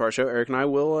In is our show. Eric and I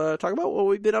will talk about what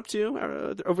we've been up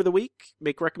to over the week,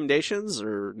 make recommendations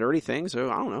or nerdy things,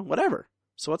 or I don't know, whatever.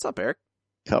 So what's up, Eric?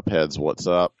 Cuphead's what's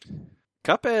up.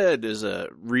 Cuphead is a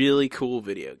really cool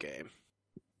video game.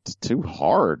 It's too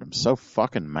hard. I'm so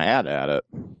fucking mad at it.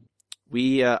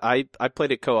 I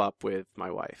played it co-op with my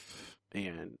wife.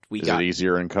 And Is it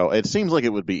easier in co-op? It seems like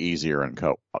it would be easier in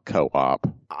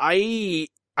co-op. I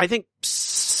think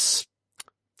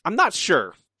I'm not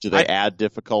sure. Do they add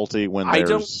difficulty when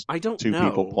there's I don't two know.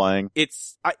 people playing?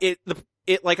 I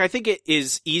think it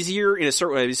is easier in a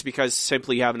certain way just because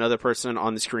simply you have another person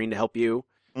on the screen to help you.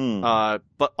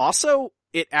 But also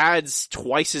it adds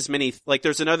twice as many, like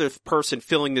there's another person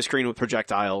filling the screen with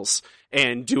projectiles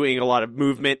and doing a lot of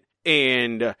movement.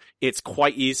 And it's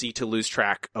quite easy to lose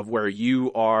track of where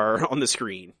you are on the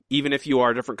screen. Even if you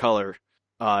are a different color,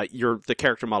 the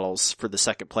character models for the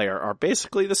second player are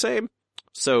basically the same.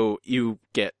 So you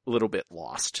get a little bit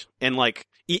lost. And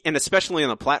and especially on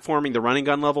the platforming, the running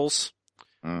gun levels,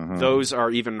 those are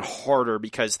even harder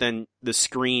because then the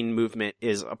screen movement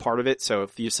is a part of it. So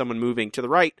if you have someone moving to the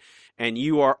right and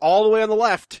you are all the way on the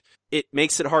left, it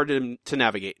makes it hard to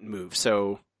navigate and move.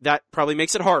 So that probably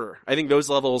makes it harder. I think those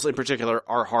levels in particular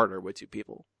are harder with two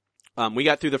people. We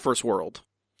got through the first world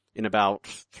in about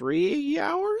 3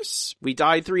 hours. We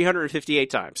died 358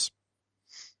 times.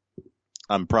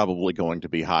 I'm probably going to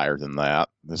be higher than that.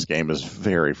 This game is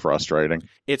very frustrating.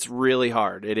 It's really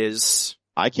hard. It is.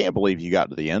 I can't believe you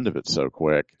got to the end of it so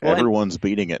quick. Well, Everyone's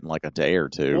beating it in like a day or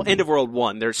two. Well, end of World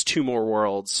 1, there's 2 more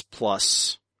worlds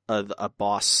plus a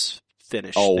boss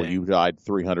finish thing. You died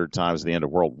 300 times at the end of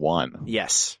World 1.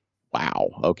 Yes.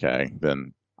 Wow. Okay.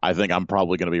 Then I think I'm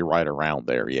probably going to be right around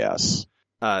there, yes.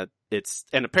 And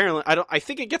apparently, I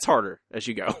think it gets harder as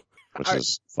you go. Which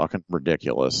is fucking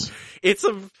ridiculous. It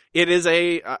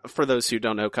is for those who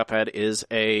don't know, Cuphead is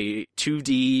a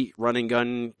 2D running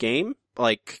gun game,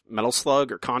 like Metal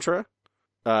Slug or Contra,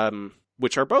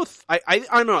 which are both, I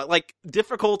don't know, like,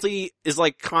 difficulty is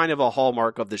like kind of a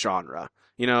hallmark of the genre.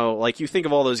 You know, like, you think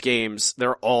of all those games,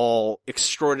 they're all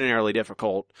extraordinarily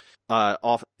difficult.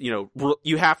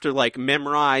 You have to, like,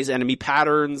 memorize enemy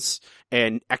patterns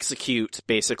and execute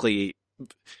basically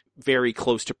very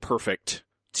close to perfect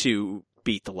to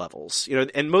beat the levels, you know,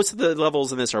 and most of the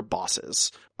levels in this are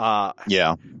bosses.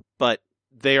 Yeah. But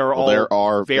they are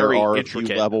all very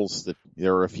intricate.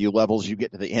 There are a few levels you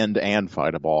get to the end and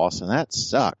fight a boss, and that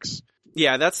sucks.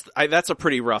 Yeah, that's a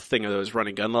pretty rough thing of those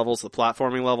running gun levels, the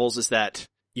platforming levels, is that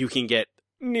you can get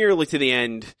nearly to the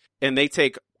end, and they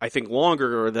take, I think,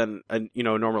 longer than a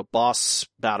normal boss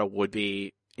battle would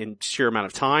be in sheer amount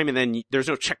of time, and then there's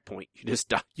no checkpoint. You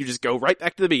just go right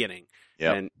back to the beginning.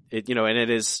 Yep. And it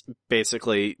is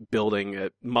basically building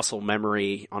a muscle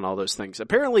memory on all those things.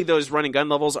 Apparently those running gun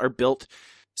levels are built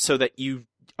so that you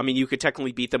could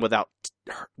technically beat them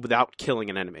without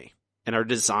killing an enemy, and are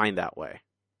designed that way.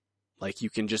 Like, you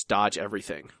can just dodge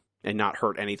everything and not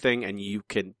hurt anything, and you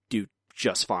can do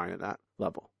just fine at that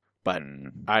level. But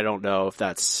I don't know if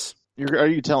that's... Are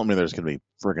you telling me there's going to be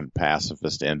friggin'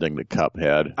 pacifist ending to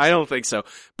Cuphead? I don't think so.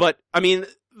 But, I mean,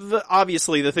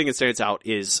 obviously the thing that stands out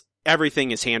is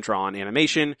everything is hand-drawn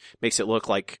animation, makes it look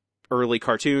like early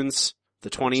cartoons, the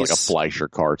 20s. It's like a Fleischer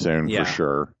cartoon, for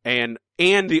sure. And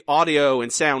the audio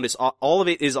and sound all of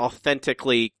it is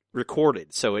authentically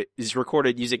recorded. So it is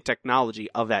recorded using technology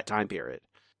of that time period.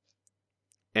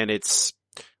 And it's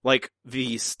like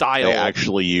the style. They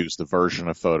actually use the version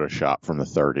of Photoshop from the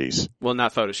 30s. Well,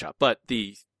 not Photoshop, but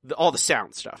all the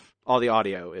sound stuff, all the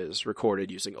audio is recorded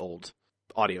using old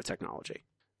audio technology.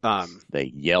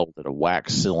 They yelled at a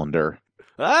wax cylinder.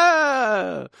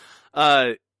 It's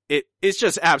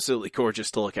just absolutely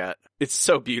gorgeous to look at. It's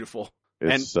so beautiful.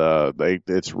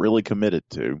 It's really committed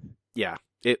to. Yeah,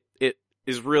 it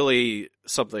is really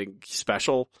something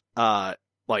special.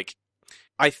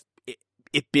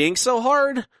 It being so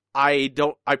hard, I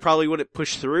probably wouldn't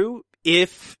push through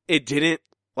if it didn't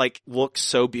look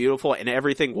so beautiful and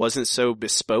everything wasn't so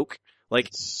bespoke.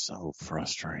 It's so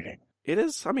frustrating. It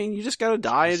is. I mean, you just gotta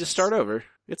die and just start over.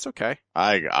 It's okay.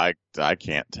 I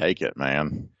can't take it,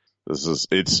 man.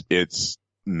 It's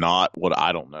not what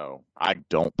I don't know. I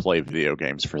don't play video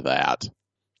games for that.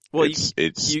 Well,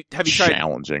 it's have you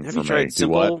challenging tried, for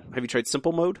me. Have you tried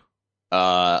simple mode?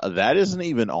 That isn't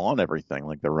even on everything.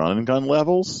 Like the run and gun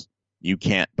levels, you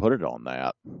can't put it on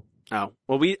that. Oh,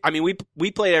 well, we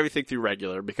played everything through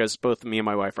regular because both me and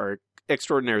my wife are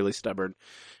extraordinarily stubborn,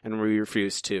 and we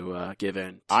refuse to give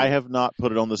in. I have not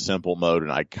put it on the simple mode,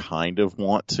 and I kind of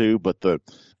want to, but the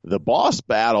boss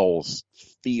battles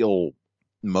feel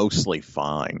mostly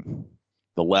fine.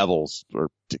 The levels,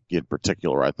 in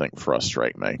particular, I think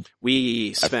frustrate me.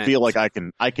 I feel like I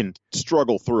can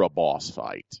struggle through a boss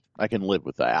fight. I can live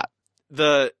with that.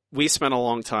 We spent a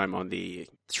long time on the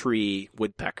tree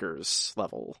woodpeckers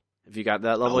level. Have you got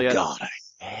that level yet? Oh God,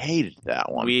 I hated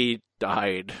that one. We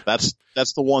died. That's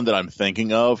the one that I'm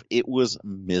thinking of. It was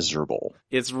miserable.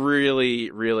 It's really,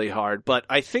 really hard. But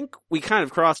I think we kind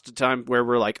of crossed a time where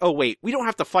we're like, oh wait, we don't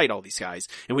have to fight all these guys.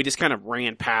 And we just kind of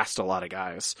ran past a lot of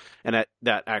guys. And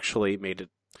that actually made it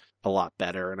a lot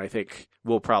better. And I think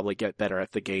we'll probably get better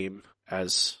at the game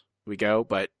as we go.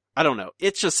 But I don't know.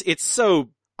 It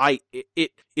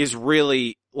is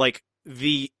really like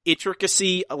the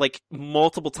intricacy, like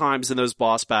multiple times in those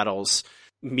boss battles,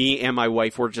 me and my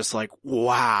wife were just like,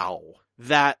 wow,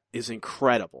 that is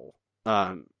incredible.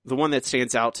 The one that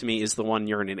stands out to me is the one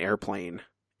you're in an airplane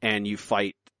and you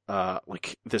fight,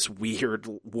 like this weird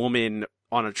woman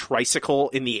on a tricycle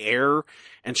in the air,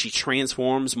 and she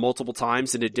transforms multiple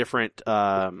times into different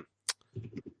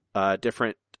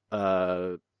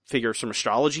figures from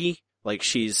astrology. Like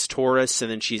she's Taurus, and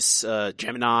then she's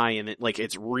Gemini, and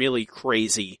it's really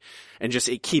crazy, and just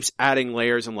it keeps adding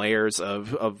layers and layers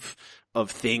of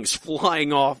things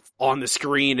flying off on the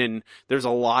screen, and there's a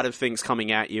lot of things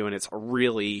coming at you, and it's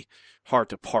really hard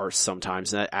to parse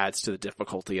sometimes, and that adds to the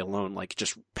difficulty alone. Like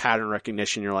just pattern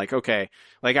recognition, you're like, okay,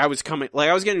 I was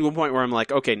getting to a point where I'm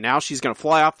like, okay, now she's gonna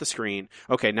fly off the screen.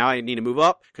 Okay, now I need to move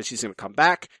up because she's gonna come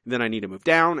back. And then I need to move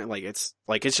down, and it's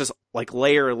just like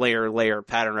layer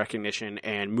pattern recognition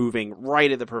and moving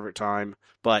right at the perfect time.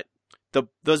 But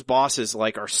those bosses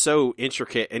are so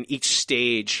intricate, and each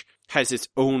stage has its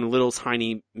own little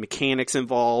tiny mechanics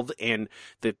involved, and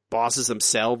the bosses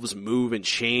themselves move and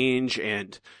change,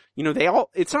 and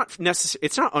it's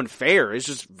not unfair. It's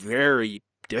just very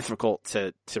difficult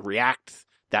to react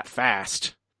that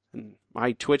fast. And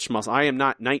my twitch muscle, I am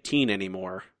not 19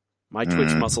 anymore. My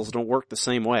twitch muscles don't work the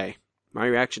same way. My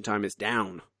reaction time is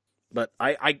down. But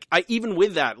I even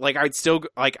with that, I'd still,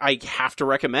 I have to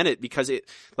recommend it because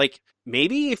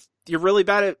maybe if you're really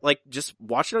bad at, just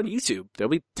watch it on YouTube. There'll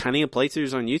be plenty of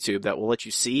playthroughs on YouTube that will let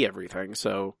you see everything.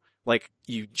 So,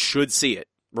 you should see it,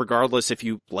 regardless if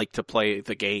you like to play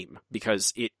the game,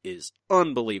 because it is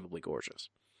unbelievably gorgeous.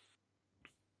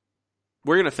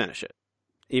 We're gonna finish it,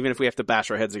 even if we have to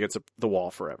bash our heads against the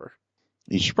wall forever.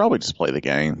 You should probably just play the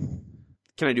game.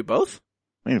 Can I do both?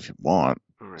 I mean, if you want.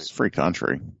 All right. It's a free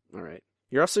country. All right.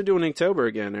 You're also doing Inktober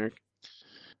again, Eric.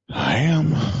 I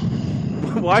am.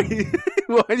 Why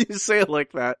do you say it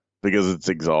like that? Because it's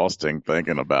exhausting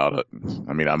thinking about it.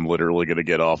 I mean, I'm literally going to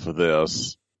get off of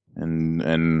this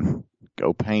and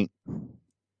go paint.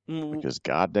 Because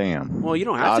goddamn. Well, you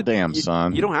don't have goddamn,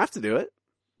 son. You don't have to do it.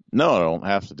 No, I don't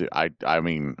have to do. I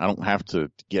mean, I don't have to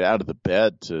get out of the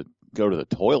bed to go to the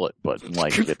toilet, but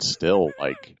it's still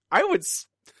I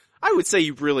would say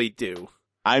you really do.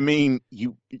 I mean,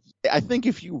 I think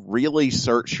if you really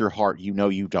search your heart, you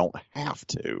don't have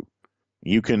to.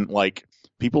 You can,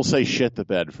 people say shit the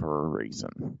bed for a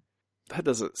reason. That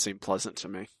doesn't seem pleasant to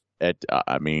me.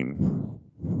 I mean,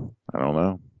 I don't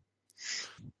know.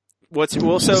 Such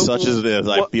as it is,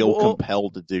 I feel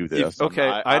compelled to do this.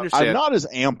 I understand. I'm not as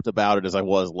amped about it as I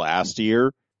was last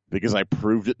year, because I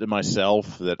proved it to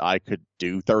myself that I could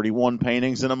do 31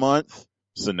 paintings in a month.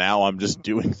 So now I'm just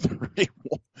doing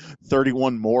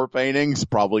 31 more paintings,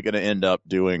 probably going to end up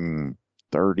doing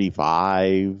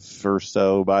 35 or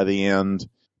so by the end.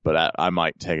 But I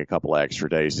might take a couple extra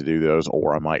days to do those,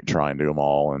 or I might try and do them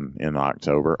all in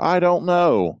October. I don't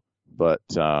know. But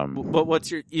what's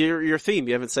your theme?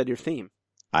 You haven't said your theme.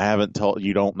 I haven't told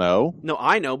you. Don't know? No,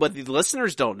 I know, but the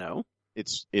listeners don't know. It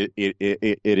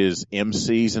is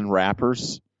MCs and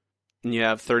rappers. And you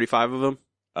have 35 of them?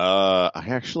 I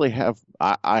actually have,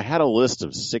 I had a list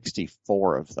of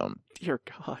 64 of them. Dear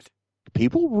God.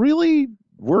 People really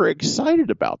were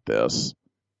excited about this.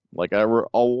 There were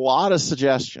a lot of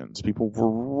suggestions. People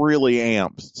were really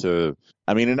amped to,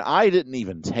 and I didn't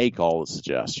even take all the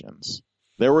suggestions.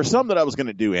 There were some that I was going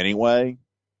to do anyway,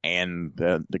 and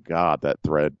God, that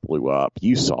thread blew up.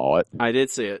 You saw it. I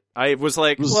did see it. I was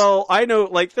well, I know,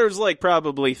 there's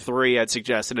probably 3 I'd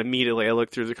suggest, and immediately I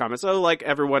looked through the comments. Oh,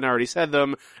 everyone already said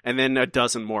them, and then a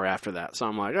dozen more after that. So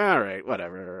I'm like, all right,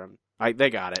 whatever. They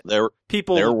got it.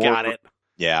 People got it.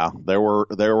 Yeah, there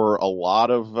were a lot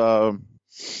of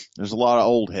there's a lot of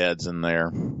old heads in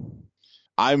there.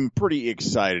 I'm pretty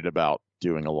excited about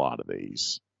doing a lot of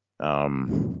these.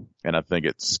 And I think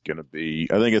it's gonna be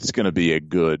a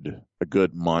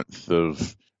good month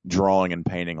of drawing and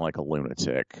painting like a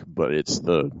lunatic. But it's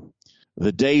the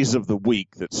days of the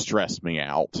week that stress me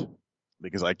out,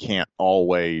 because I can't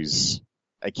always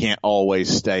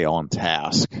stay on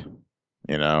task.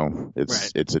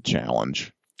 It's a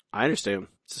challenge. I understand.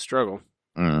 It's a struggle.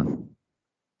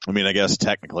 I guess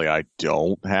technically I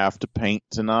don't have to paint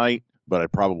tonight, but I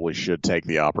probably should take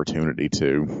the opportunity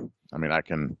to. I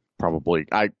can probably,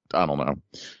 I don't know.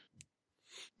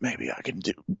 Maybe I can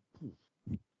do.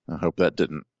 I hope that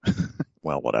didn't.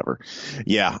 Well, whatever.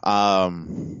 Yeah.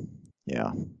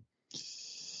 Yeah.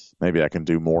 Maybe I can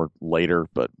do more later,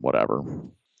 but whatever.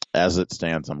 As it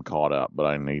stands, I'm caught up, but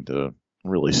I need to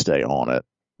really stay on it.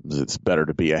 It's better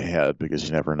to be ahead, because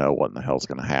you never know what in the hell's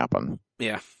going to happen.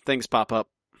 Yeah. Things pop up.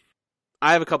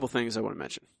 I have a couple things I want to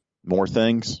mention. More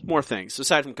things,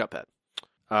 aside from Cuphead.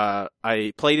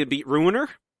 I played and beat Ruiner.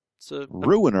 It's a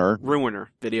Ruiner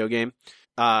video game.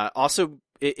 Also,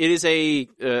 it is a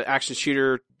action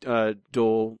shooter,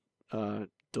 dual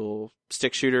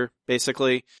stick shooter,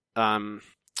 basically. Kind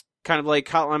of like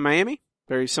Hotline Miami,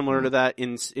 very similar to that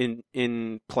in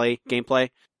gameplay.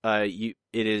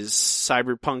 It is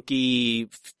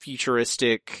cyberpunky,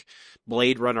 futuristic,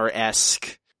 Blade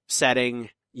Runner-esque setting.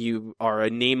 You are a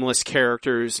nameless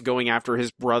character going after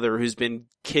his brother who's been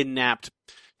kidnapped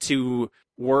to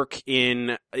work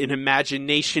in an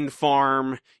imagination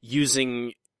farm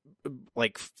using,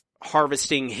 like,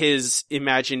 harvesting his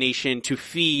imagination to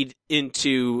feed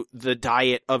into the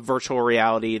diet of virtual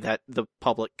reality that the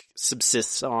public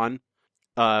subsists on.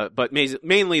 But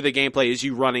mainly the gameplay is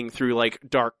you running through, like,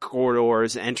 dark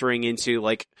corridors, entering into,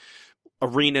 like,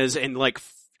 arenas and, like,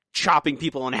 chopping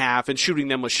people in half and shooting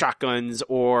them with shotguns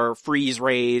or freeze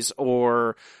rays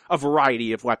or a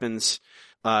variety of weapons.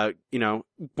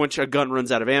 Once a gun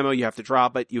runs out of ammo, you have to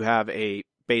drop it. You have a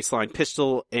baseline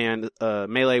pistol and a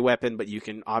melee weapon, but you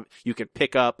can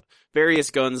pick up various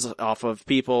guns off of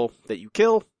people that you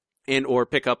kill and or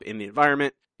pick up in the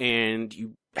environment. And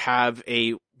you have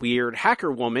a weird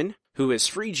hacker woman who has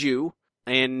freed you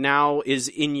and now is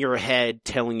in your head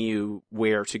telling you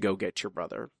where to go get your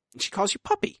brother. And she calls you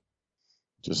Puppy.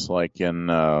 Just like in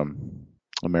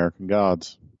American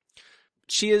Gods.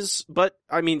 She is, but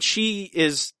I mean, she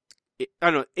is, I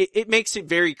don't know, it makes it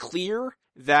very clear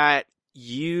that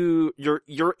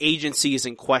your agency is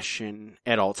in question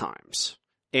at all times.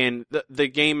 And the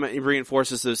game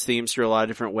reinforces those themes through a lot of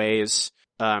different ways.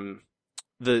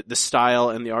 The style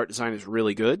and the art design is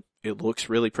really good. It looks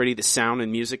really pretty. The sound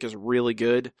and music is really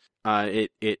good. I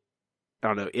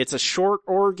don't know. It's a short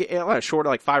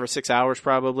like 5 or 6 hours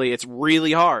probably. It's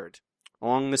really hard.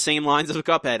 Along the same lines of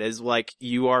Cuphead is like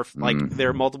you are like there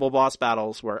are multiple boss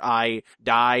battles where I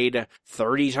died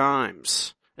 30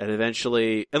 times. And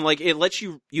eventually, and like it lets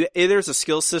you there's a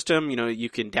skill system, you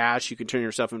can dash, you can turn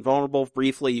yourself invulnerable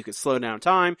briefly, you can slow down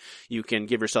time, you can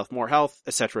give yourself more health,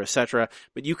 etc.,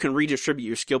 but you can redistribute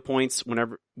your skill points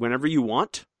whenever you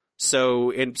want. So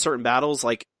in certain battles,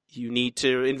 like you need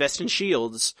to invest in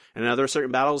shields, and in other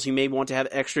certain battles you may want to have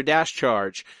extra dash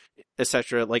charge,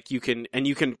 etc. Like you can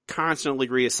constantly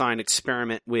reassign,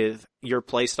 experiment with your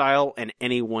playstyle and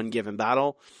any one given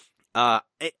battle. I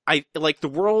like the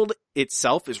world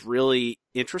itself is really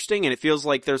interesting, and it feels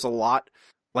like there's a lot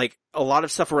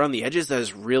of stuff around the edges that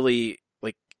is really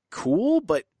like cool,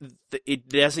 but it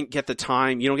doesn't get the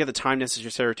time. You don't get the time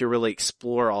necessary to really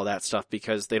explore all that stuff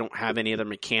because they don't have any other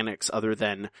mechanics other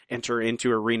than enter into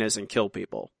arenas and kill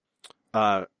people.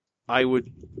 I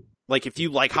would like if you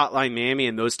like Hotline Miami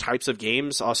and those types of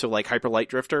games, also like Hyper Light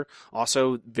Drifter,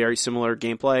 also very similar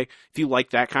gameplay. If you like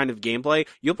that kind of gameplay,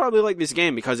 you'll probably like this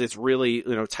game because it's really,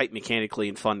 tight mechanically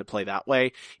and fun to play that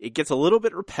way. It gets a little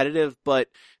bit repetitive, but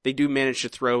they do manage to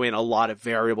throw in a lot of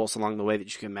variables along the way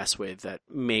that you can mess with that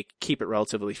keep it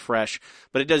relatively fresh,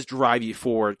 but it does drive you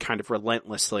forward kind of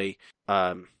relentlessly.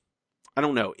 I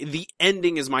don't know. The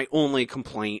ending is my only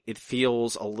complaint. It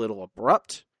feels a little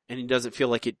abrupt. And it doesn't feel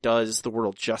like it does the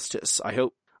world justice. I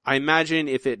imagine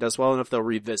if it does well enough, they'll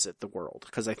revisit the world.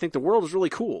 Because I think the world is really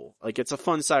cool. Like, it's a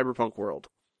fun cyberpunk world.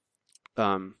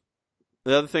 The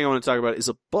other thing I want to talk about is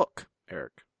a book,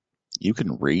 Eric. You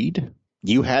can read?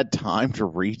 You had time to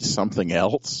read something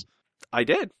else? I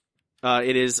did.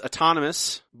 It is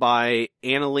Autonomous by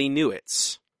Annalee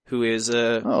Newitz, who is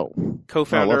a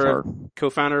co-founder of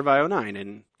IO9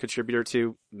 and contributor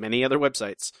to many other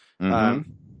websites.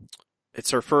 Mm-hmm.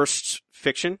 It's her first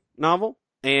fiction novel,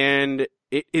 and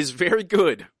it is very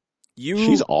good.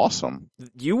 She's awesome.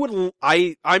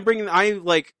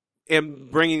 am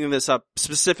bringing this up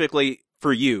specifically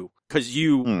for you because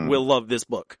you will love this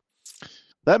book.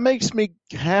 That makes me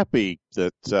happy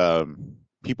that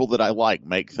people that I like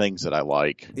make things that I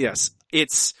like. Yes,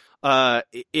 it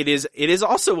is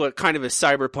also a kind of a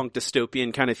cyberpunk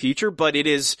dystopian kind of future, but it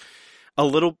is a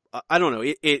little, I don't know,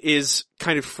 it is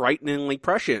kind of frighteningly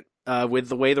prescient. With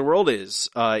the way the world is.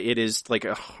 It is like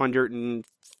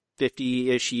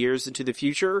 150-ish years into the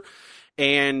future,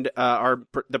 and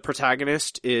the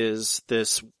protagonist is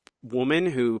this woman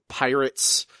who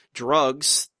pirates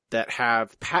drugs that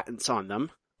have patents on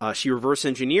them. She reverse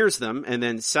engineers them and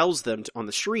then sells them on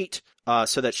the street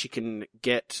so that she can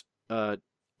get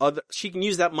she can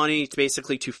use that money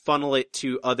to funnel it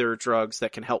to other drugs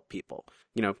that can help people.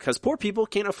 Because poor people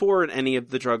can't afford any of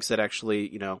the drugs that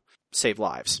actually, save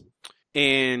lives.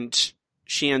 And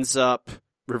she ends up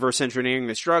reverse engineering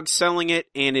this drug, selling it,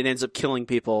 and it ends up killing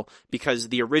people because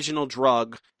the original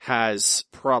drug has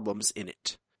problems in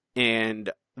it. And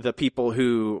the people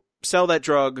who sell that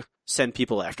drug send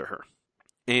people after her.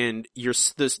 And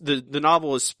the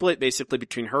novel is split basically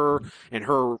between her and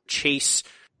her chase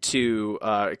to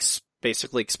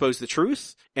basically expose the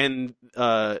truth, and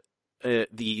the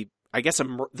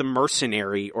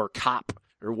mercenary or cop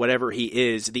or whatever he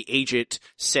is, the agent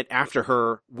sent after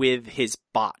her with his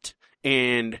bot.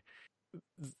 And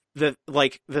the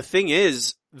thing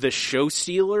is, the show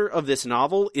stealer of this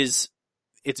novel is,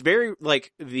 it's very,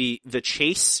 like, the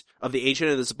chase of the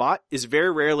agent and this bot is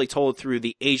very rarely told through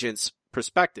the agent's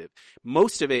perspective.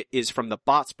 Most of it is from the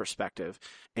bot's perspective,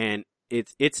 and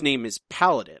its name is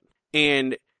Paladin.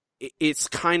 And it's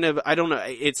kind of, I don't know,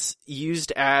 it's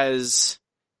used as,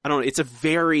 I don't know, it's a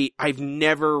very, I've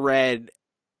never read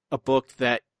a book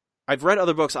that, I've read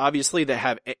other books, obviously, that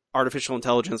have artificial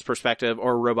intelligence perspective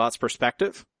or robot's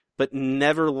perspective, but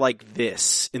never like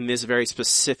this, in this very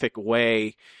specific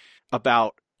way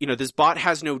about, this bot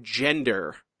has no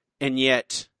gender, and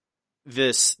yet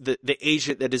the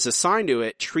agent that is assigned to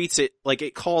it treats it like,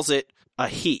 it calls it a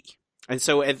he. And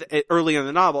so early in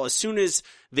the novel, as soon as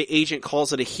the agent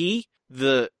calls it a he,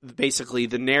 basically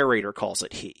the narrator calls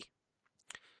it he.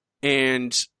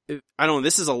 And I don't know,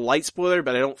 this is a light spoiler,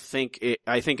 but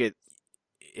I think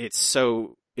it's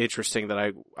so interesting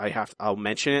that I'll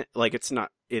mention it. Like, it's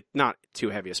not too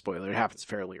heavy a spoiler. It happens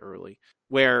fairly early,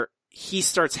 where he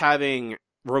starts having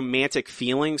romantic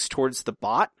feelings towards the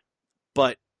bot,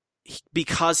 but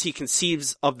because he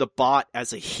conceives of the bot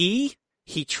as a he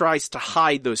tries to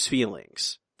hide those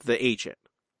feelings, the agent.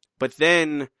 But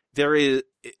then there is,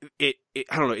 I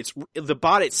don't know, the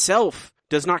bot itself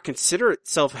does not consider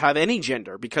itself have any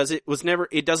gender, because it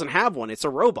doesn't have one. It's a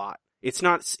robot. It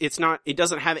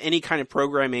doesn't have any kind of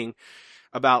programming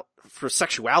for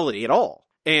sexuality at all.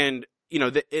 And,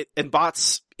 and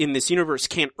bots in this universe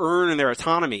can't earn their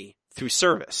autonomy through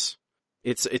service.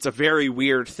 It's a very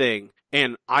weird thing.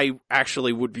 And I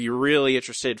actually would be really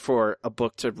interested for a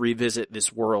book to revisit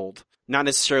this world. Not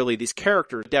necessarily these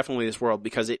characters, definitely this world,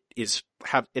 because it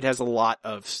has a lot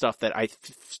of stuff that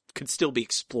could still be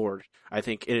explored, I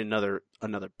think, in another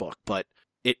book. But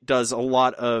it does a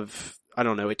lot of, I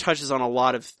don't know, it touches on a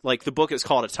lot of, like, the book is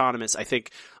called Autonomous, I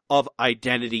think, of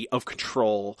identity, of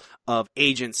control, of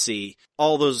agency.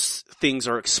 All those things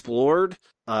are explored.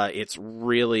 It's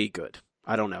really good.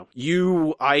 I don't know.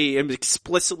 I am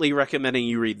explicitly recommending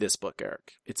you read this book,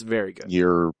 Eric. It's very good.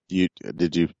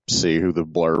 Did you see who the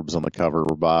blurbs on the cover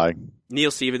were by?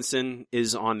 Neil Stephenson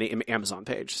is on the Amazon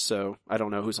page, so I don't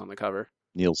know who's on the cover.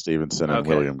 Neil Stephenson and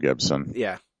William Gibson.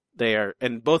 Yeah, they are,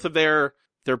 and both of their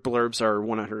blurbs are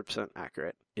 100%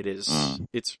 accurate. It is,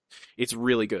 it's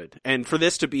really good. And for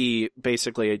this to be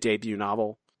basically a debut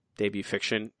novel, debut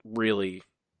fiction, really,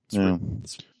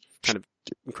 it's kind of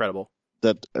incredible.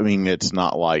 It's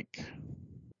not like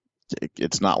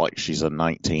she's a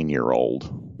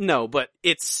 19-year-old. No, but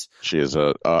she is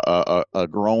a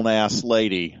grown-ass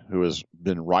lady who has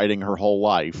been writing her whole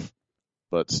life,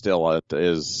 but still it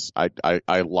is, I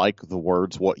like the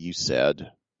words, what you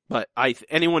said. But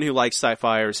anyone who likes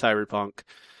sci-fi or cyberpunk,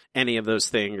 any of those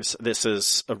things, this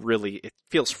is it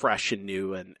feels fresh and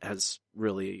new and has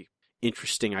really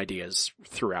interesting ideas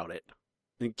throughout it.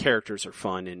 And characters are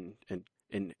fun and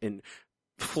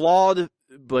flawed,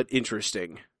 but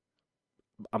interesting.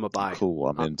 I'm a buy. Cool,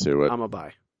 I'm into it. I'm a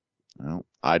buy. Well,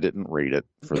 I didn't read it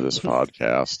for this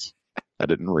podcast. I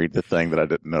didn't read the thing that I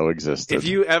didn't know existed. If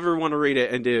you ever want to read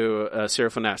it and do a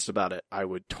Serial Nest about it, I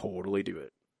would totally do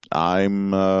it. I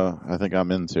think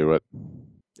I'm into it.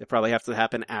 It probably have to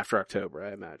happen after October,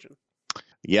 I imagine.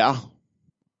 Yeah.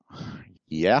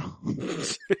 Yeah.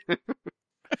 You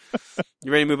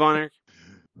ready to move on, Eric?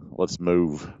 Let's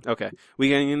move. Okay.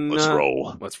 Let's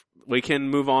roll. We can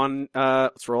move on.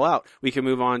 Let's roll out. We can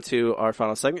move on to our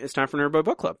final segment. It's time for Nerdboy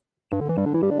Book Club.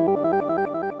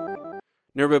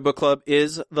 Nerdboy Book Club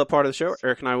is the part of the show.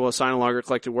 Eric and I will assign a longer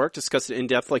collected work, discuss it in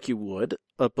depth like you would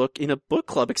a book in a book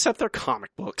club, except they're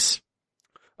comic books.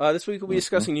 This week we'll be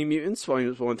discussing New Mutants,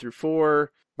 volumes 1 through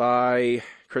 4, by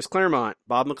Chris Claremont,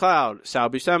 Bob McLeod, Sal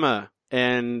Buscema,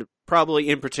 and probably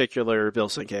in particular Bill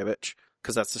Sienkiewicz,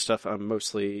 because that's the stuff I'm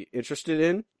mostly interested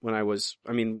in. When we were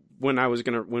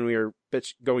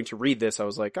going to read this, I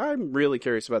was like, I'm really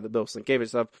curious about the Bill Sienkiewicz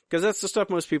stuff, because that's the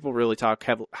stuff most people really talk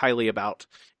highly about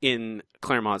in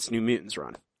Claremont's New Mutants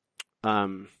run.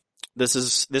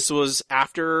 This was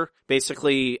after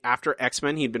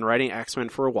X-Men. He'd been writing X-Men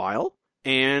for a while,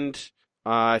 and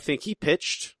I think he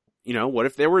pitched, what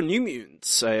if there were New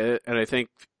Mutants? And I think,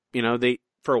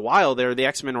 for a while there, the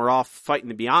X-Men were off fighting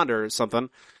the Beyonder or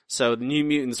something. So the New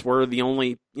Mutants were the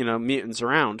only, mutants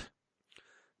around.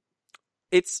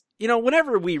 It's,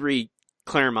 whenever we read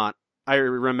Claremont, I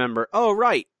remember, oh,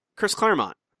 right, Chris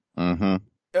Claremont. Mm-hmm.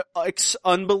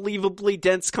 Unbelievably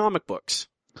dense comic books.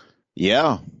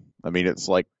 Yeah. It's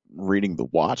like reading The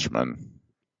Watchmen,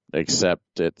 except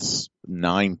it's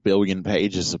 9 billion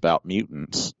pages about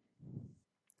mutants.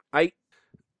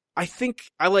 think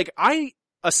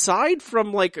aside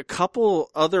from like a couple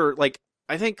other, like,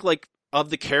 I think like of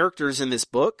the characters in this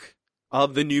book,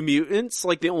 of the New Mutants,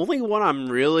 like the only one I'm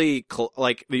really,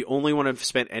 the only one I've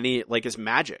spent any, like, is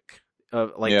Magic.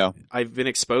 I've been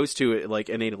exposed to it, like,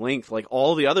 in any length. Like,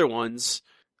 all the other ones,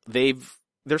 they're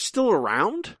still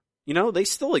around. You know, they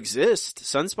still exist.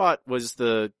 Sunspot was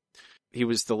he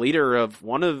was the leader of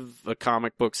one of the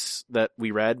comic books that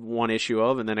we read one issue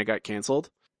of, and then it got canceled.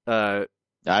 I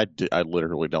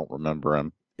literally don't remember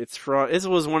him. It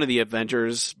was one of the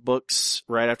Avengers books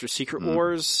right after Secret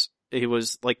Wars. He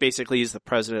was like, basically he's the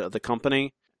president of the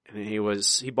company, and he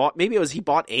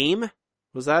bought AIM.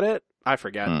 Was that it? I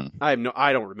forget. I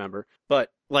don't remember.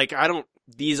 But like, all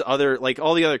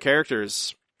the other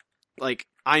characters, like,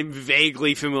 I'm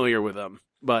vaguely familiar with them,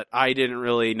 but I didn't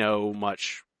really know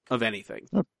much of anything.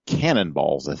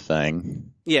 Cannonball's a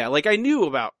thing. Yeah, like I knew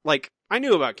about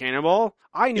Cannonball.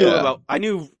 I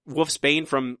knew Wolfsbane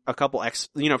from a couple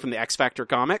from the X Factor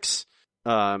comics.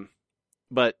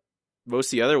 But most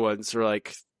of the other ones are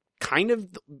like,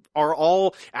 are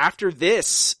all, after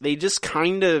this, they just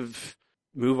kind of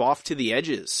move off to the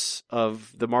edges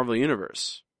of the Marvel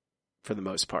Universe for the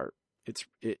most part.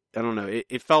 I don't know.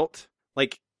 It felt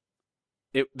like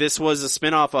this was a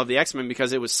spinoff of the X-Men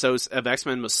because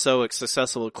X-Men was so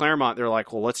successful at Claremont. They're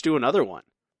like, well, let's do another one.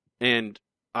 And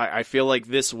I feel like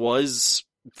this was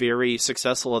very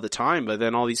successful at the time, but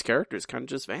then all these characters kind of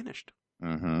just vanished.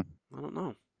 Mm-hmm. I don't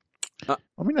know.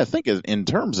 I mean, I think in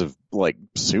terms of like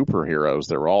superheroes,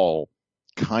 they're all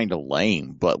kind of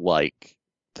lame, but like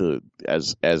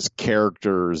as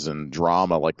characters and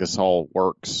drama, like this all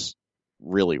works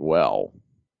really well.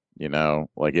 You know,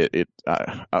 like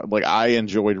I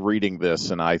enjoyed reading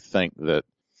this, and I think that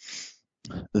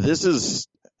this is,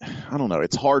 I don't know,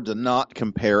 it's hard to not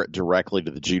compare it directly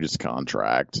to the Judas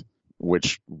Contract,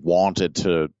 which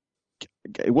it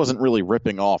wasn't really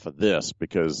ripping off of this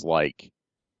because, like,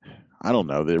 I don't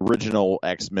know, the original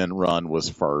X-Men run was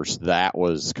first. That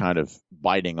was kind of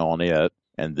biting on it,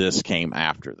 and this came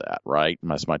after that, right?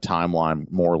 Is my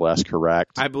timeline more or less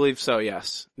correct? I believe so,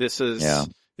 yes. This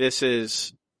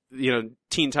is,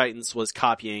 Teen Titans was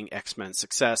copying X-Men's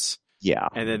success. Yeah.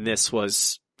 And then this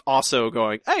was also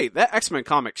going, hey, that X-Men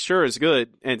comic sure is good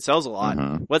and sells a lot.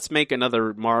 Mm-hmm. Let's make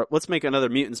another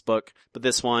Mutants book, but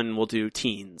this one will do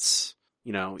teens,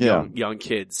 young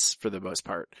kids for the most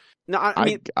part. No, I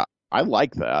mean, I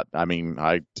like that. I mean,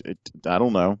 I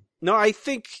don't know. No, I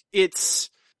think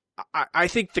I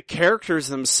think the characters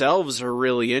themselves are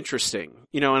really interesting,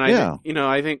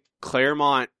 I think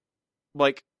Claremont,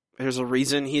 like, there's a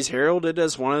reason he's heralded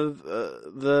as one of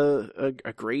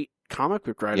a great comic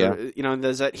book writer. Yeah.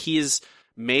 There's that he's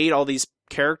made all these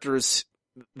characters.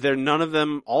 All of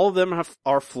them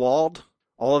are flawed.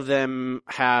 All of them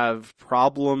have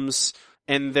problems,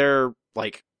 and they're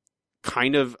like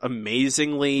kind of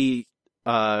amazingly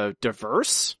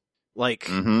diverse. Like,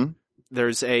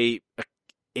 there's a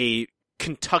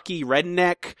Kentucky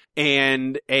redneck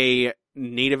and a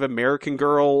Native American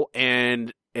girl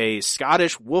and a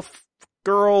Scottish wolf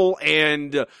girl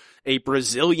and a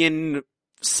Brazilian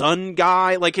sun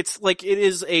guy. Like, it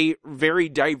is a very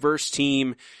diverse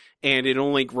team, and it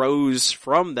only grows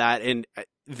from that. And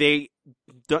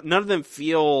none of them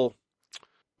feel,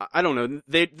 I don't know,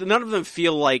 none of them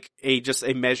feel like just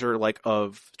a measure like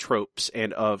of tropes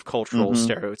and of cultural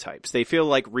stereotypes. They feel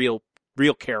like real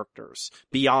characters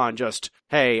beyond just,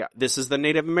 hey, this is the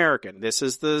Native American, this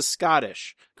is the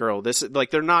Scottish girl, this is, like,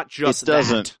 they're not just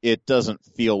it doesn't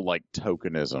feel like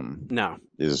tokenism. No.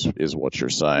 Is what you're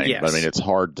saying. Yes. I mean, it's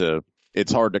hard to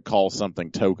call something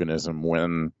tokenism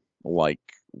when, like,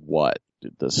 what,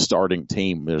 the starting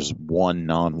team, there's one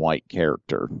non-white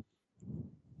character.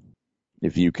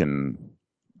 If you can,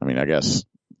 I mean, I guess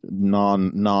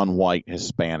non-white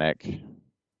Hispanic.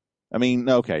 I mean,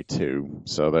 okay, two.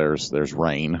 So there's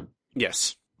Rain.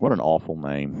 Yes. What an awful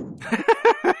name.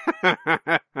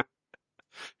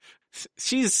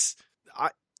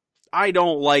 I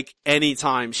don't like any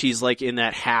time she's like in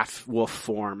that half wolf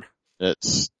form.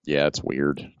 It's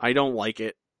weird. I don't like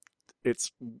it.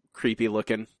 It's creepy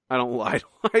looking. I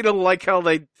don't like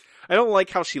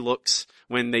how she looks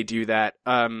when they do that.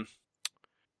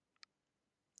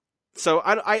 So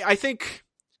I think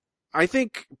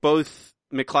both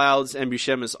McLeod's and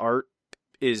Buscema's art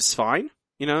is fine.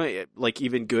 Like,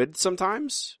 even good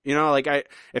sometimes. It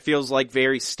feels like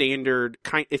very standard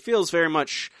it feels very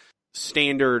much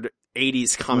standard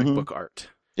 80s comic book art.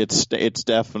 It's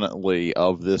definitely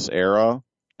of this era,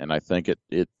 and I think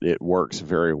it works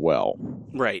very well.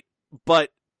 Right.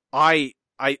 But I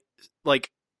like,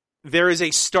 there is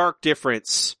a stark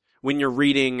difference when you're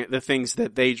reading the things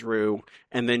that they drew,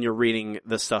 and then you're reading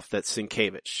the stuff that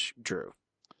Sienkiewicz drew?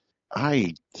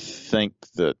 I think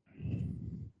that,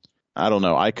 I don't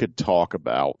know, I could talk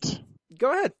about,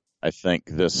 Go ahead. I think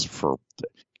this for,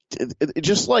 it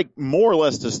just like more or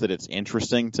less just that it's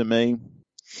interesting to me,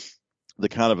 the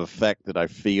kind of effect that I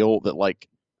feel that like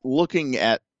looking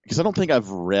at, because I don't think I've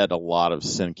read a lot of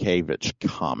Sienkiewicz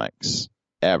comics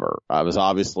ever. I was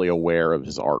obviously aware of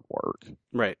his artwork.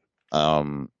 Right.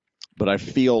 But I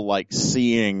feel like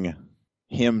seeing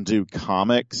him do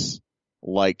comics,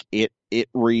 like it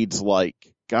reads like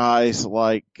guys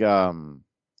like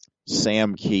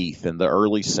Sam Keith and the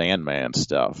early Sandman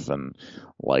stuff, and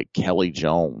like Kelly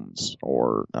Jones,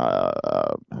 or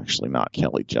actually not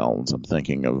Kelly Jones. I'm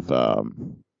thinking of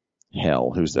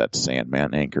who's that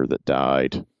Sandman anchor that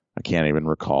died? I can't even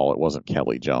recall. It wasn't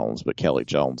Kelly Jones, but Kelly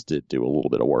Jones did do a little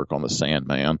bit of work on the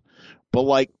Sandman. But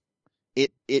like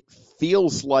it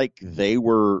feels like they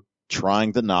were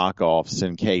trying to knock off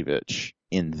Sienkiewicz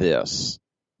in this,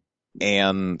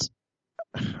 and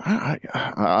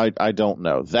I don't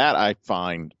know. That I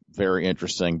find very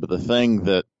interesting. But the thing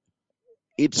that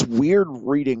it's weird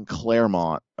reading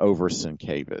Claremont over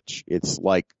Sienkiewicz. It's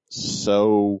like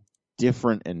so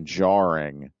different and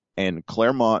jarring, and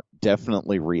Claremont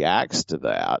definitely reacts to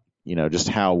that. You know, just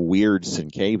how weird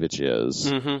Sienkiewicz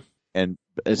is. Mm-hmm. And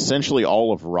essentially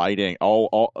all of writing,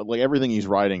 all like everything he's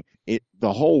writing,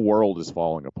 the whole world is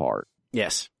falling apart.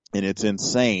 Yes. And it's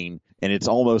insane, and it's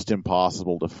almost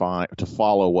impossible to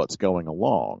follow what's going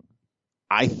along.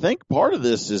 I think part of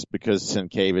this is because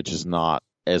Sienkiewicz is not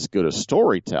as good a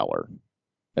storyteller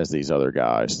as these other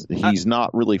guys. He's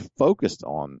not really focused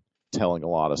on telling a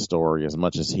lot of story as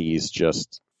much as he's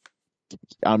just,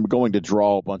 I'm going to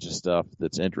draw a bunch of stuff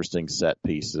that's interesting set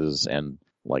pieces, and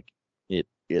like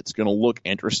it's going to look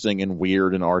interesting and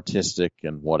weird and artistic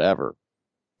and whatever.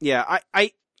 Yeah,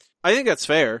 I think that's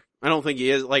fair. I don't think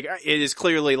he is. Like, it is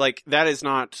clearly, like, that is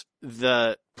not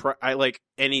I like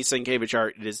any Sienkiewicz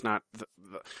art. It is not the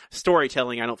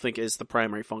storytelling, I don't think, is the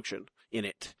primary function in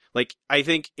it. Like, I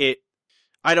think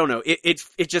I don't know.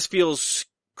 It just feels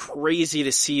crazy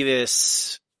to see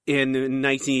this in the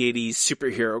 1980s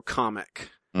superhero comic.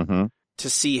 Mm-hmm. To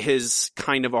see his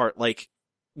kind of art, like,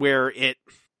 where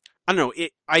I don't know,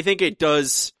 I think it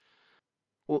does,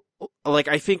 like,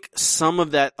 I think some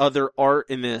of that other art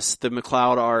in this, the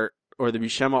McLeod art or the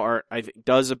Buscema art, I think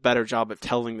does a better job of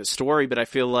telling the story, but I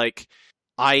feel like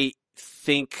I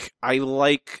think I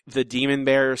like the Demon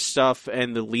Bear stuff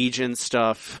and the Legion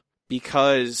stuff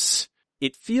because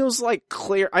it feels like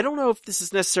I don't know if this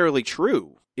is necessarily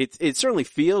true. It certainly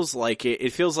feels like it.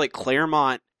 It feels like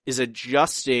Claremont is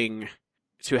adjusting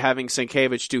to having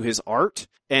Sienkiewicz do his art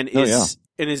and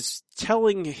is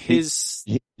telling his...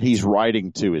 He's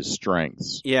writing to his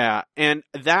strengths. Yeah, and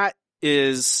that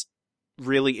is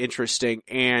really interesting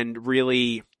and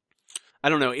really, I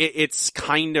don't know, it's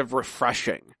kind of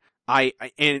refreshing.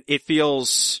 And it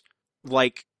feels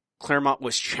like Claremont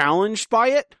was challenged by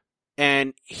it,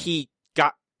 and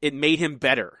it made him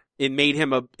better. It made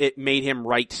him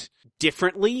write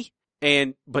differently,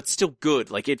 but still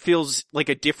good. Like, it feels like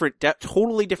a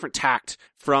totally different tact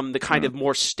from the kind of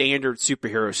more standard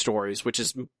superhero stories, which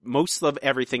is most of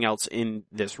everything else in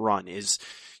this run is,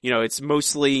 it's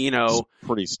mostly, It's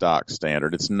pretty stock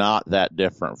standard. It's not that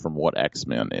different from what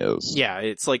X-Men is. Yeah,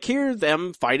 it's like, here's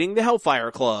them fighting the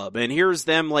Hellfire Club, and here's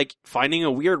them, like, finding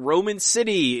a weird Roman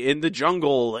city in the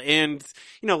jungle, and,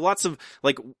 lots of,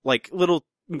 like little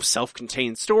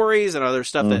self-contained stories and other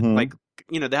stuff that, like,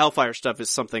 the Hellfire stuff is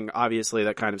something, obviously,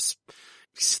 that kind of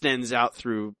extends out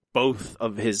through both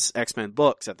of his X-Men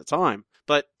books at the time.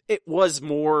 But it was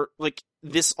more, like,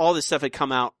 all this stuff had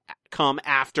come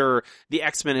after the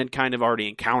X-Men had kind of already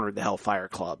encountered the Hellfire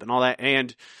Club and all that,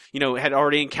 and, had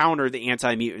already encountered the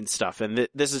anti-mutant stuff. And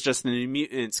this is just the New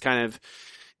Mutants kind of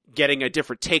getting a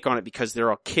different take on it because they're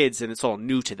all kids and it's all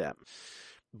new to them.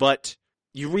 But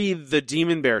you read the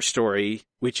Demon Bear story,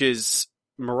 which is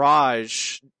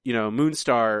Mirage,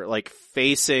 Moonstar, like,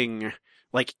 facing,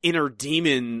 like, inner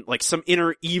demon, like, some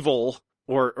inner evil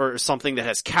or something that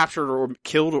has captured or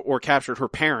killed or captured her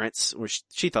parents, which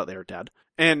she thought they were dead.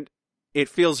 And it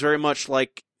feels very much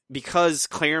like, because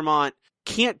Claremont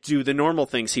can't do the normal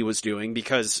things he was doing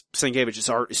because Sienkiewicz's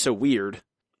art is so weird,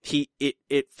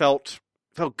 it felt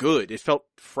good. It felt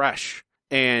fresh.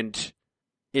 And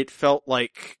it felt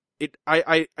like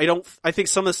I think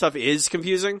some of the stuff is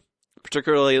confusing,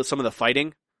 particularly some of the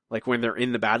fighting, like when they're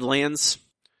in the Badlands.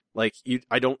 Like,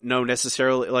 I don't know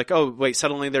necessarily, like, oh, wait,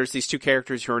 suddenly there's these two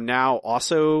characters who are now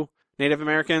also Native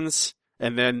Americans,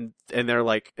 and then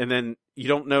you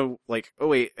don't know, like, oh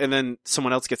wait, and then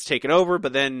someone else gets taken over,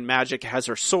 but then Magic has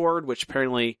her sword, which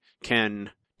apparently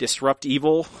can disrupt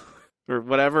evil or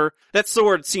whatever. That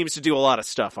sword seems to do a lot of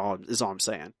stuff, is all I'm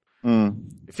saying.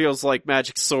 It feels like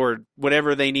Magic's sword,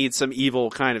 whatever they need some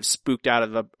evil kind of spooked out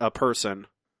of a person.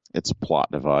 It's a plot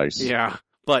device. Yeah,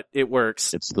 but it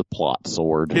works. It's the plot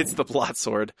sword. It's the plot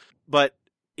sword. But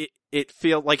it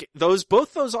feels like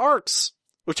both those arcs,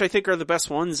 which I think are the best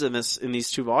ones in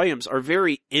these 2 volumes, are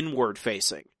very inward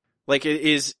facing. Like it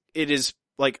is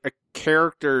like a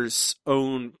character's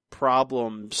own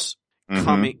problems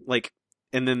coming, like,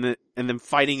 and then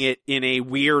fighting it in a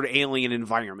weird alien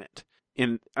environment.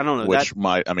 And I don't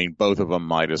know, both of them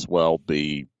might as well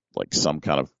be like some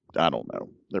kind of, I don't know.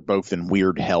 They're both in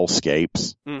weird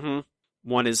hellscapes. Mm-hmm.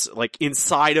 One is like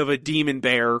inside of a demon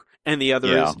bear, and the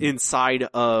other is inside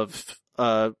of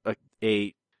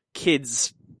a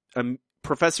kid's,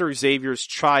 Professor Xavier's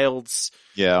child's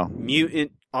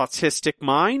mutant autistic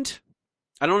mind.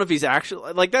 I don't know if he's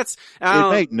actually, like, that's...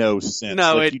 It made no sense.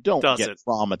 No, like, it you don't doesn't. get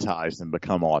traumatized and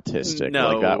become autistic.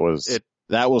 No, like,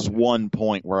 that was one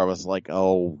point where I was like,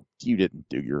 oh, you didn't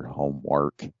do your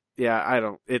homework.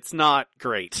 Yeah, it's not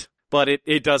great. But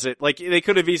it doesn't. Like, they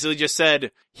could have easily just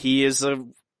said, he is a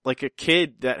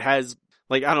kid that has,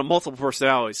 like, I don't know, multiple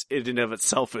personalities. In and of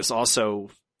itself is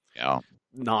also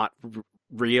not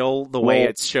real the way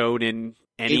it's shown in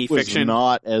any fiction. It was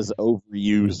not as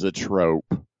overused a trope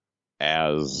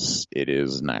as it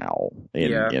is now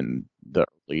in the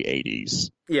early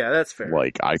 80s. Yeah, that's fair.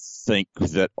 Like, I think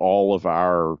that all of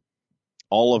our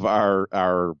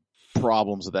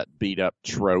problems with that beat up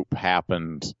trope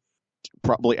happened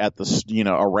probably at the,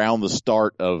 around the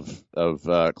start of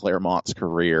Claremont's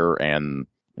career, and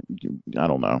I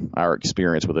don't know, our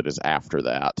experience with it is after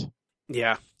that.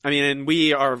 Yeah. I mean, and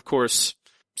we are, of course,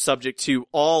 subject to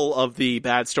all of the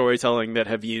bad storytelling that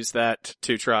have used that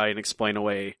to try and explain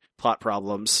away plot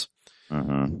problems.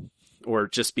 Mm-hmm. Or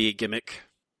just be a gimmick.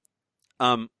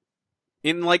 I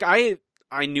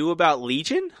knew about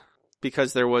Legion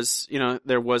because there was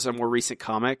a more recent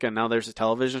comic, and now there's a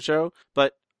television show,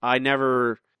 but I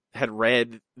never had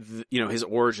read, his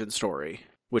origin story,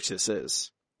 which this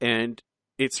is. And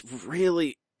it's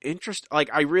really interesting. Like,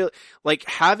 I really, like,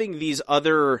 having these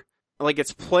other, like,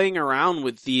 it's playing around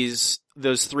with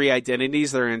those 3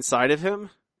 identities that are inside of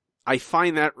him. I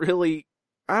find that really,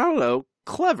 I don't know,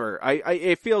 clever.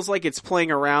 It feels like it's playing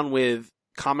around with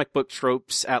comic book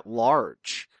tropes at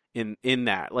large in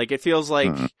that. Like, it feels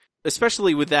like,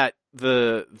 especially with that,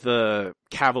 the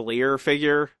Cavalier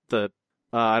figure,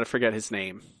 I forget his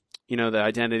name. The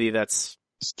identity that's...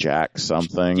 It's Jack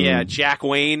something. Yeah, Jack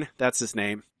Wayne. That's his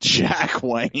name. Jack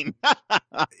Wayne.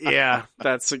 Yeah,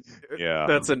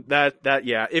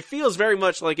 yeah. It feels very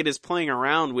much like it is playing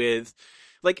around with,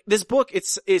 like, this book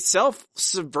itself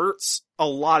subverts a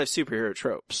lot of superhero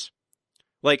tropes.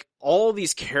 Like, all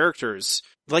these characters,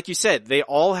 like you said, they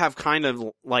all have kind of,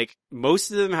 like, most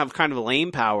of them have kind of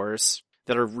lame powers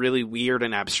that are really weird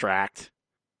and abstract.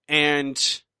 And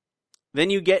then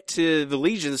you get to the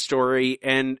Legion story,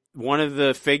 and one of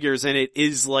the figures in it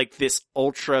is like this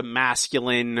ultra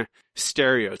masculine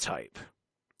stereotype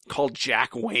called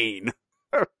Jack Wayne.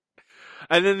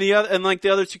 And then the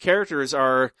other 2 characters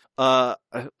are a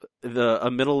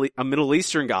Middle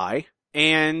Eastern guy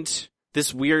and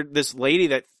this lady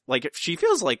that, like, she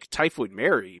feels like Typhoid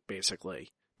Mary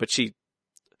basically. But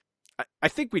I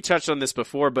think we touched on this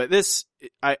before, but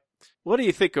what do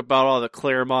you think about all the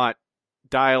Claremont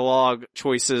dialogue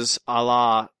choices a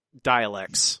la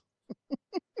dialects?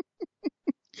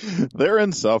 They're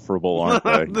insufferable,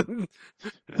 aren't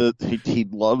they? He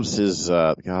loves his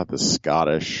the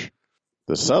Scottish,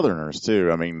 the Southerners too.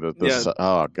 I mean,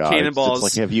 oh god, Cannonballs.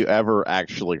 It's like, have you ever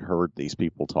actually heard these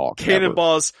people talk?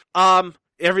 Cannonballs.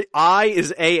 Every I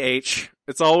is AH.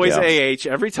 It's always AH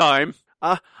every time.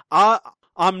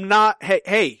 I'm not.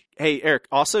 Hey, Eric.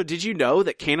 Also, did you know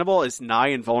that Cannonball is nigh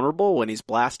invulnerable when he's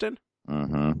blasting?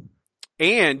 Mm-hmm.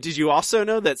 And did you also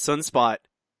know that Sunspot,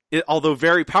 although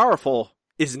very powerful,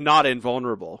 is not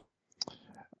invulnerable?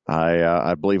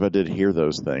 I believe I did hear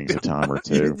those things a time or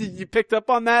two. You picked up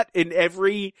on that in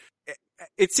every...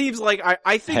 It seems like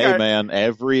I think... Hey, man,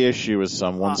 every issue is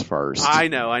someone's first. I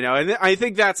know. And I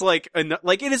think that's like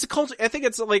it is a culture. I think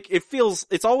it's like,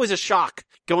 it's always a shock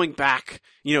going back,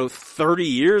 30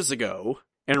 years ago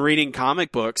and reading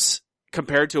comic books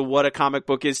compared to what a comic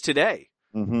book is today.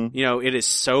 Mm-hmm. It is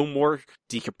so more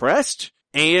decompressed,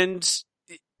 and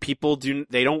people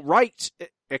don't write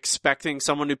expecting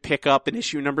someone to pick up an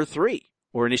issue number 3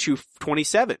 or an issue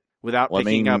 27 without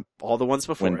picking up all the ones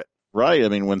before it. Right. I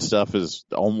mean, when stuff is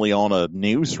only on a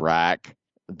news rack,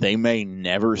 they may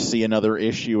never see another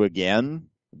issue again.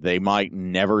 They might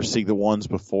never see the ones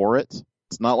before it.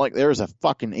 It's not like there's a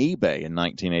fucking eBay in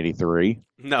 1983.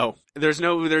 No, there's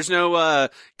no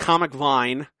comic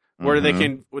Vine where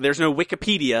there's no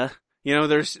Wikipedia. You know,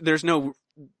 there's no,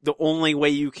 the only way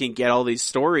you can get all these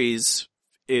stories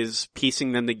is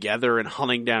piecing them together and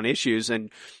hunting down issues. And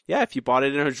yeah, if you bought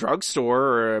it in a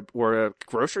drugstore or a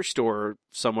grocery store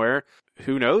somewhere,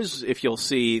 who knows if you'll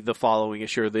see the following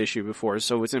issue or the issue before.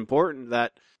 So it's important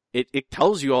that it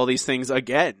tells you all these things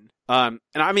again. And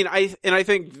I mean, I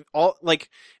think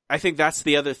I think that's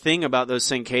the other thing about those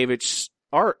Sienkiewicz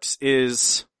arcs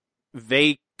is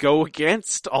they go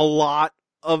against a lot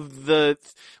of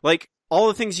all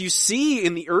the things you see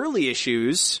in the early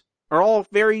issues are all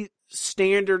very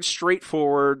standard,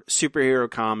 straightforward superhero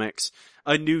comics.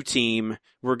 A new team.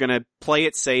 We're gonna play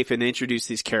it safe and introduce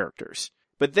these characters.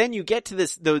 But then you get to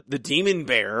the Demon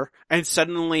Bear, and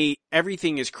suddenly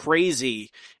everything is crazy,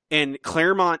 and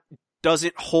Claremont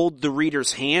doesn't hold the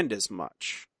reader's hand as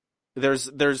much.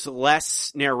 There's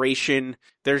less narration,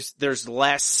 there's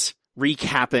less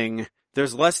recapping,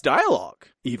 there's less dialogue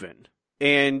even.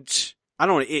 And I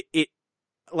don't know, it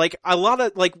like a lot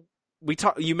of, like,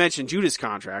 you mentioned Judas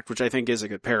Contract, which I think is a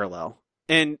good parallel.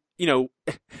 And, you know,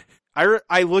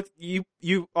 I look, you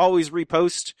always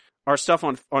repost our stuff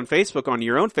on Facebook, on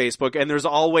your own Facebook, and there's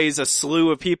always a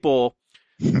slew of people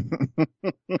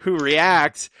who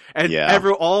react, and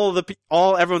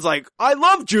everyone's like, I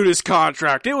love Judas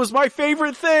Contract, it was my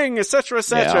favorite thing, etc.,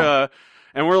 etc. Yeah.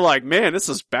 And we're like, man, this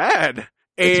is bad.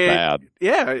 It's bad.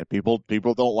 Yeah. People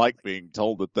don't like being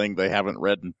told the thing they haven't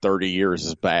read in 30 years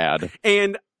is bad.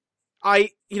 And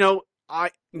I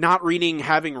not reading,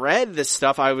 having read this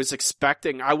stuff, I was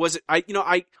expecting,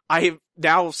 I have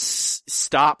now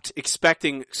stopped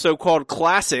expecting so-called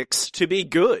classics to be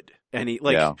good. And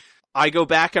I go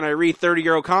back and I read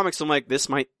 30-year-old comics, I'm like, this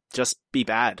might just be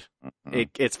bad. Mm-hmm.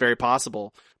 It's very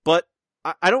possible. But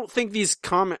I don't think the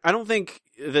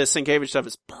Sienkiewicz stuff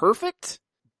is perfect,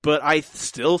 but I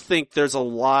still think there's a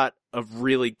lot of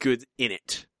really good in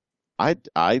it.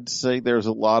 I'd say there's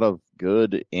a lot of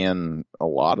good in a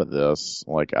lot of this.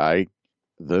 Like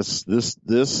this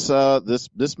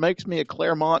makes me a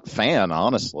Claremont fan,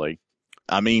 honestly.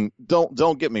 I mean,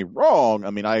 don't get me wrong.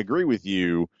 I mean, I agree with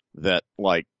you that,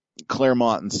 like,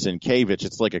 Claremont and Sienkiewicz,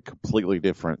 it's like a completely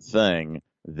different thing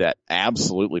that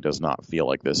absolutely does not feel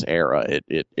like this era.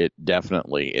 It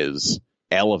definitely is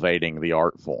elevating the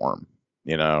art form.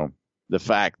 You know, the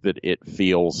fact that it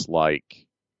feels like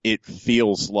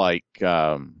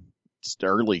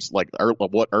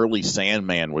what early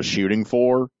Sandman was shooting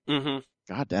for. Mm-hmm.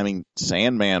 God, I mean,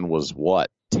 Sandman was what,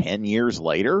 10 years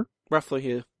later?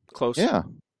 Roughly, yeah. Close. Yeah.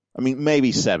 I mean,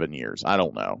 maybe 7 years. I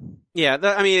don't know. Yeah,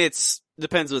 it's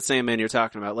depends what Sandman you're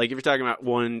talking about. Like, if you're talking about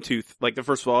 1, 2, like the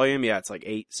first volume, yeah, it's like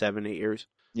 8 years.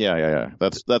 Yeah.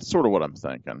 That's sort of what I'm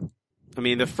thinking. I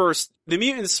mean, the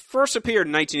Mutants first appeared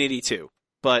in 1982,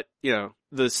 but, you know,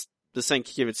 the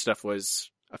Sienkiewicz stuff was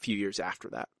a few years after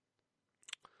that.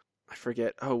 I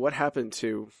forget. Oh, what happened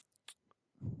to,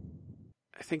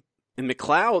 I think in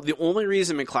McLeod, the only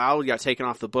reason McLeod got taken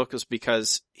off the book was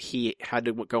because he had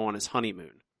to go on his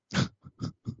honeymoon.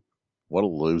 What a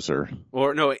loser.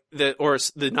 Or no,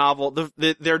 the novel,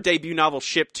 their debut novel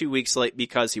shipped 2 weeks late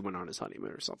because he went on his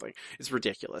honeymoon or something. It's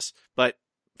ridiculous. But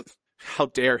how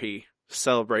dare he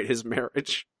celebrate his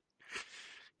marriage?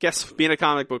 Guess being a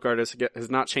comic book artist has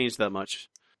not changed that much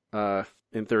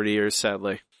in 30 years,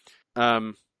 sadly.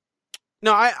 No,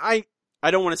 I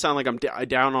don't want to sound like I'm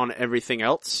down on everything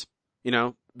else. You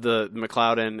know, the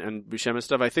McLeod and Buscema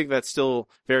stuff. I think that's still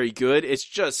very good. It's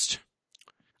just,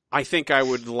 I think I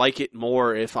would like it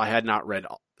more if I had not read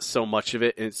so much of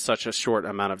it in such a short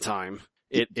amount of time.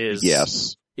 It is.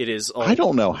 Yes. It is. I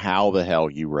don't know how the hell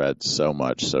you read so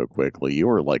much so quickly.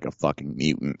 You are like a fucking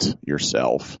mutant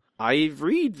yourself. I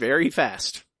read very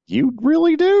fast. You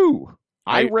really do.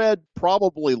 I read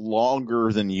probably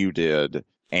longer than you did.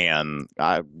 And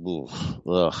I read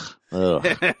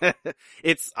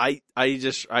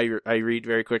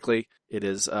very quickly. It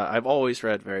is, I've always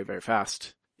read very, very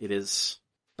fast. It is,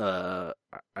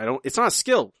 it's not a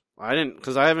skill. I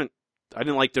didn't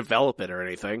like develop it or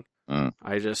anything.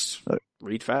 I just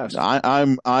read fast.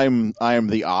 I'm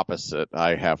the opposite.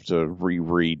 I have to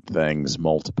reread things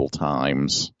multiple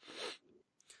times.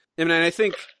 And I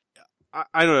think,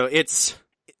 I don't know,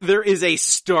 there is a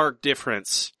stark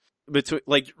difference between,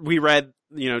 like, we read,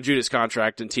 you know, Judas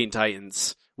Contract and Teen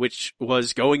Titans, which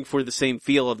was going for the same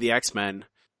feel of the X-Men,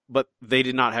 but they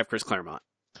did not have Chris Claremont.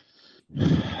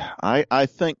 I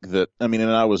think that, I mean,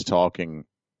 and I was talking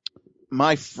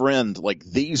my friend, like,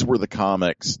 these were the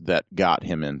comics that got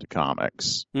him into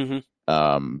comics.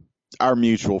 Mm-hmm. Our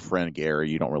mutual friend Gary,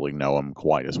 you don't really know him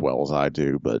quite as well as I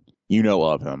do, but you know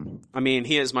of him. I mean,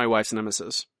 he is my wife's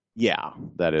nemesis. Yeah,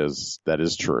 that is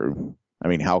true. I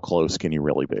mean, how close can you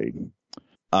really be?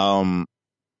 I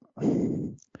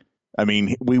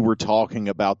mean, we were talking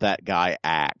about that guy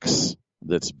Axe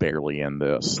that's barely in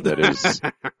this. That is,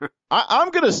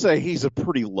 I'm going to say he's a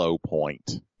pretty low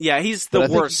point. Yeah, he's the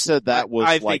but I worst. think he said that was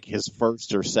I like think... his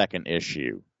first or second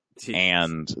issue.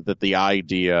 And that the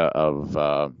idea of,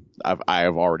 I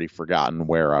have already forgotten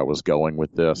where I was going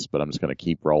with this, but I'm just going to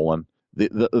keep rolling.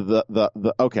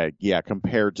 Okay, yeah,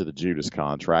 compared to the Judas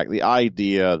Contract, the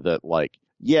idea that, like,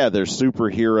 yeah, there's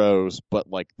superheroes, but,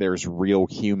 like, there's real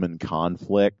human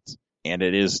conflict, and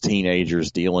it is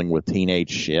teenagers dealing with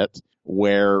teenage shit,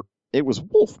 where it was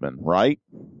Wolfman, right?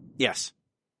 Yes.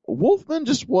 Wolfman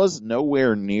just was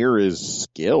nowhere near as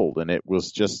skilled, and it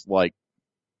was just like,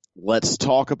 let's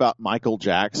talk about Michael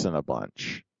Jackson a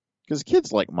bunch. Because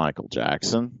kids like Michael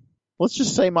Jackson. Let's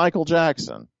just say Michael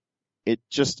Jackson. It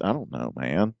just, I don't know,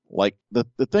 man. Like, the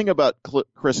thing about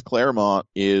Chris Claremont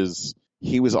is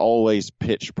he was always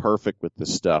pitch perfect with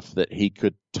this stuff, that he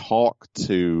could talk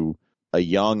to a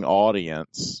young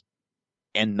audience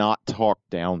and not talk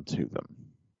down to them.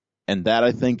 And that,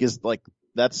 I think, is like,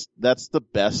 that's the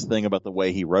best thing about the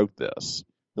way he wrote this.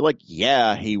 Like,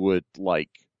 yeah, he would, like,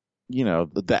 you know,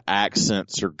 the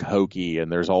accents are hokey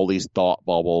and there's all these thought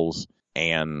bubbles,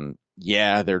 and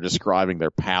yeah, they're describing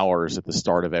their powers at the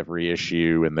start of every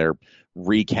issue and they're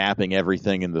recapping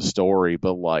everything in the story,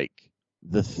 but like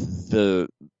the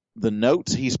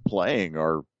notes he's playing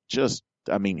are just,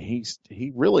 I mean,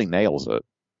 he really nails it.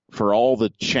 For all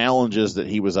the challenges that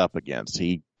he was up against,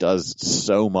 he does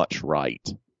so much right.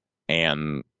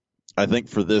 And I think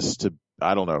for this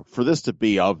to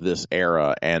be of this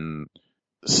era and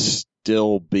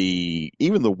still be,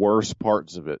 even the worst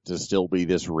parts of it, to still be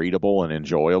this readable and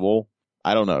enjoyable,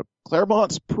 I don't know.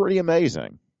 Claremont's pretty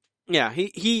amazing. Yeah,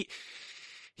 he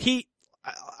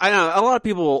I don't know, a lot of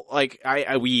people, like,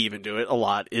 we even do it a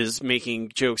lot, is making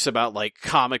jokes about, like,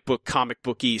 comic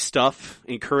booky stuff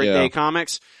in current day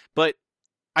comics, but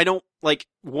I don't, like,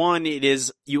 one, it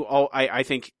is, I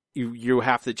think you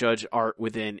have to judge art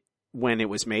within when it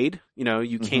was made. You know,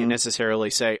 you can't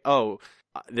necessarily say, oh,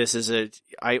 this is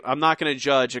I'm not going to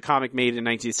judge a comic made in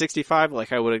 1965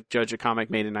 like I would judge a comic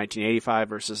made in 1985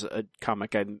 versus a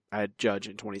comic I'd judge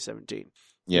in 2017.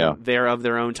 Yeah. You know, they're of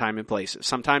their own time and place.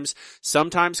 Sometimes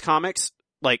comics,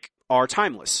 like, are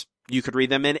timeless. You could read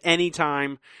them in any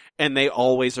time and they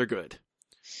always are good.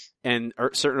 And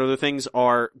certain other things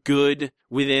are good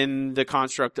within the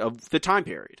construct of the time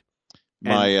period.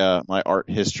 My art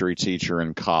history teacher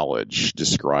in college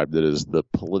described it as the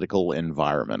political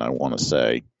environment, I want to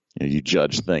say. You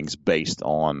judge things based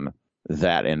on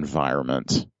that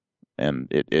environment, and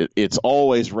it's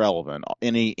always relevant.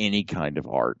 Any kind of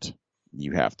art,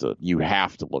 you have to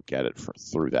look at it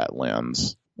through that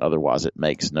lens. Otherwise, it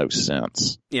makes no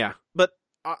sense. Yeah, but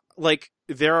like,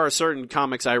 there are certain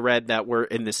comics I read that were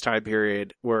in this time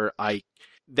period where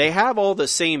they have all the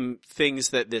same things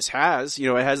that this has. You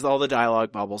know, it has all the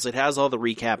dialogue bubbles, it has all the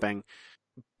recapping,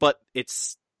 but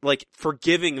it's like,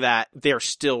 forgiving that, they're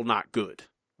still not good.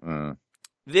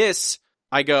 This,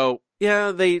 I go,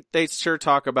 yeah, they sure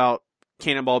talk about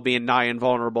Cannonball being nigh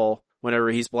invulnerable whenever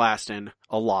he's blasting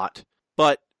a lot,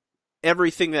 but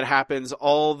everything that happens,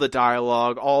 all the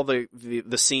dialogue, all the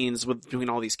scenes between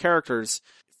all these characters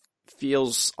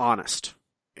feels honest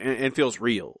and feels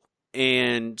real.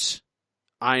 And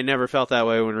I never felt that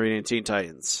way when reading Teen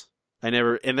Titans. And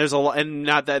there's a lot, and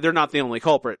not that they're not the only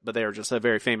culprit, but they are just a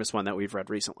very famous one that we've read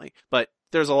recently. But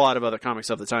there's a lot of other comics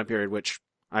of the time period which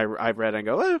I've read and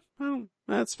go, well,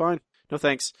 that's fine, no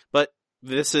thanks. But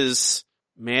this is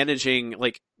managing,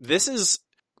 like, this is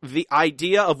the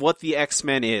idea of what the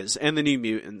X-Men is, and the New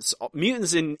Mutants.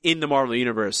 Mutants in the Marvel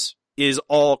Universe is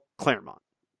all Claremont.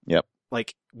 Yep.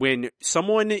 Like, when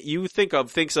someone you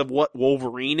thinks of what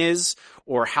Wolverine is,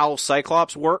 or how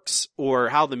Cyclops works, or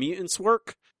how the mutants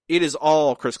work, it is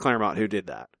all Chris Claremont who did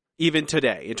that. Even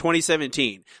today, in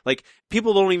 2017. Like,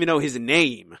 people don't even know his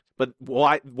name, but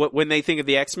when they think of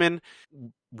the X-Men,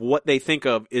 what they think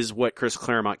of is what Chris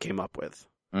Claremont came up with.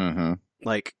 Mm-hmm.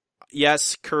 Like,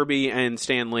 yes, Kirby and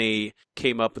Stan Lee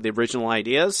came up with the original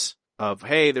ideas of,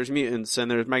 hey, there's mutants, and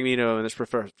there's Magneto, and there's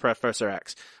Professor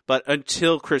X. But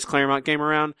until Chris Claremont came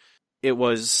around, it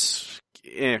was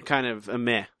kind of a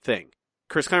meh thing.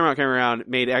 Chris Claremont came around,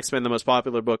 made X-Men the most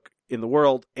popular book in the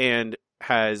world, and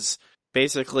has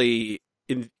basically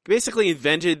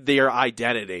invented their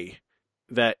identity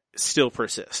that still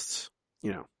persists,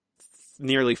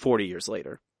 nearly 40 years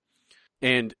later.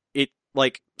 And it,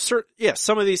 like,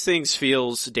 some of these things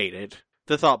feels dated.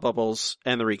 The thought bubbles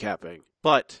and the recapping.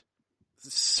 But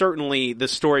certainly the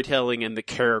storytelling and the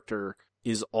character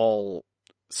is all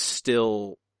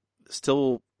still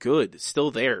good,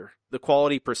 still there. The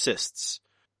quality persists.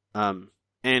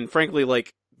 And frankly,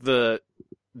 like, the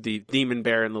Demon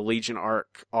Bear and the Legion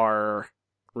arc are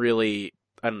really,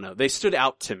 I don't know, they stood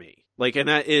out to me. Like, and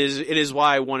it is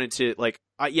why I wanted to, like,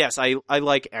 yes, I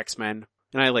like X-Men,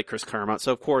 and I like Chris Claremont,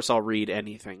 so of course I'll read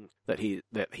anything that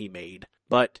he made.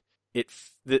 But the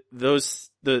Bill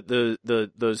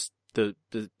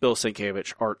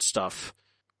Sienkiewicz art stuff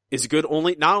is good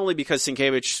not only because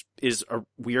Sienkiewicz is a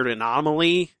weird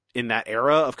anomaly in that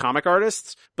era of comic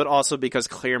artists, but also because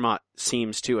Claremont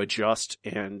seems to adjust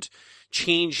and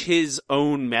change his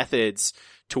own methods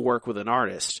to work with an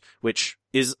artist, which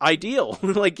is ideal.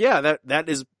 Like, yeah, that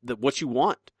is what you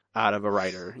want out of a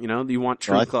writer. You know, you want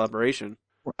true collaboration.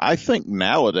 I think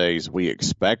nowadays we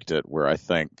expect it, where I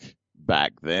think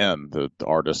back then the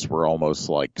artists were almost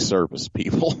like service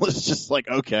people. It's just like,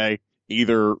 okay,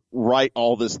 either write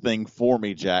all this thing for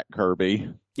me, Jack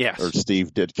Kirby. Yes. Or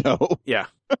Steve Ditko. Yeah.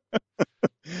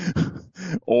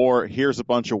 Or here's a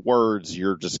bunch of words,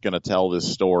 you're just going to tell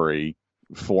this story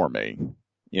for me.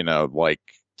 You know, like,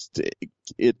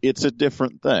 it's a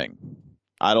different thing.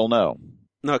 I don't know.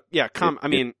 No, yeah,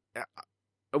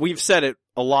 we've said it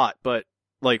a lot, but,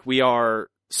 like, we are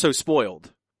so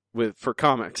spoiled for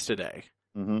comics today.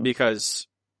 Mm-hmm. Because,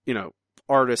 you know,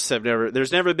 artists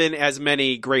there's never been as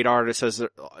many great artists as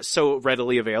so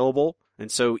readily available and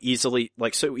so easily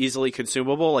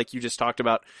consumable. Like, you just talked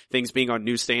about things being on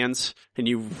newsstands and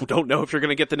you don't know if you're going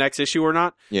to get the next issue or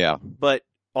not. Yeah. But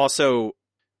also,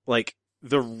 like,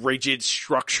 the rigid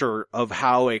structure of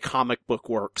how a comic book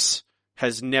works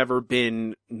has never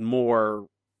been more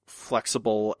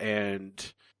flexible,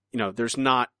 and, you know, there's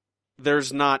not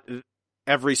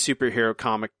every superhero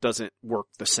comic doesn't work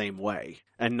the same way,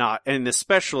 and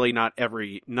especially not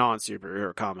every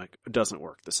non-superhero comic doesn't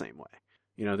work the same way.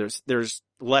 You know, there's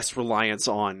less reliance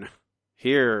on,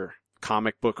 here,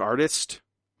 comic book artist,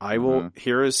 I want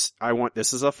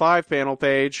this is a 5-panel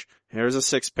page, here's a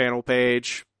 6-panel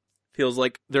page. Feels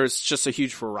like there's just a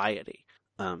huge variety,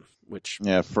 which...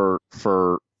 Yeah,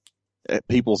 for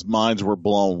people's minds were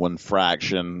blown when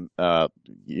Fraction,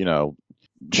 you know,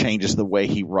 changes the way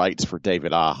he writes for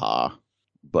David Aja.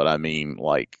 But I mean,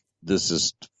 like, this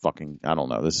is fucking, I don't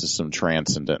know, this is some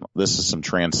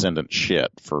transcendent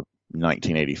shit for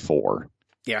 1984.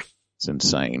 Yeah. It's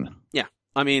insane. Yeah.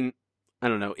 I mean, I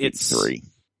don't know. It's 3.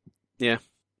 Yeah.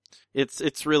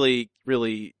 It's really,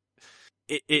 really,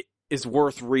 it is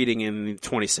worth reading in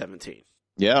 2017.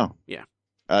 Yeah. Yeah.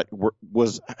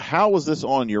 How was this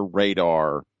on your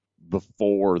radar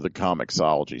before the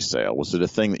Comixology sale? Was it a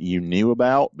thing that you knew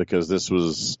about? Because this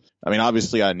was, I mean,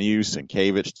 obviously I knew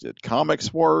Sienkiewicz did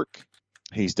comics work.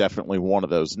 He's definitely one of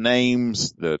those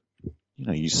names that, you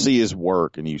know, you see his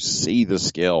work and you see the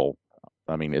skill.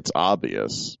 I mean, it's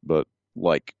obvious, but,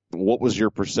 like, what was your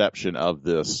perception of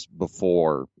this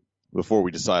before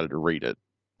we decided to read it?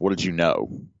 What did you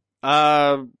know?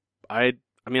 I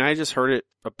mean, I just heard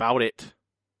about it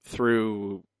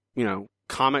through, you know,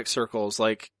 comic circles.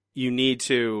 Like, you need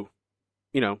to,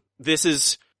 you know, this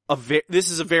is a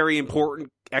very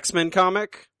important X-Men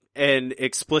comic, and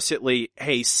explicitly,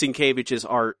 hey, Sienkiewicz's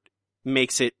art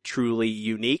makes it truly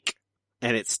unique.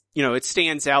 And it's, you know, it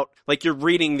stands out. Like, you're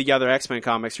reading the other X-Men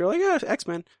comics, you're like, yeah,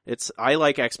 X-Men. I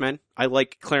like X-Men. I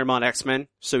like Claremont X-Men.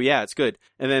 So yeah, it's good.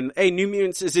 And then, hey, New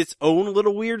Mutants is its own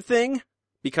little weird thing,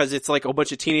 because it's like a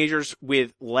bunch of teenagers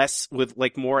with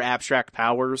like more abstract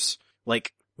powers.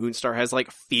 Like, Moonstar has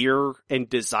like fear and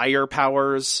desire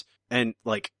powers, and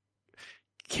like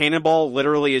Cannonball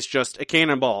literally is just a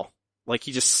cannonball. Like,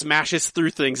 he just smashes through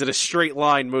things in a straight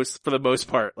line for the most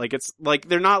part. Like, it's like,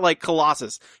 they're not like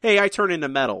Colossus. Hey, I turn into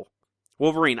metal.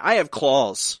 Wolverine, I have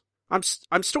claws. I'm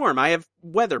Storm, I have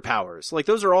weather powers. Like,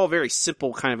 those are all very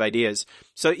simple kind of ideas.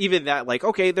 So even that, like,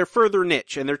 okay, they're further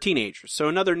niche and they're teenagers, so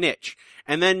another niche.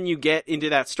 And then you get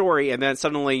into that story, and then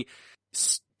suddenly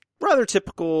rather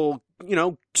typical, you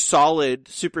know, solid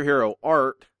superhero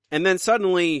art. And then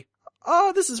suddenly,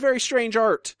 oh, this is very strange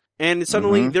art. And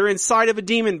suddenly they're inside of a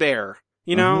demon bear,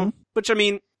 you know? Which, I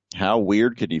mean... How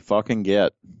weird could you fucking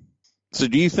get? So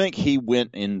do you think he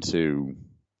went into...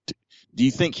 Do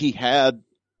you think he had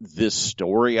this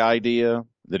story idea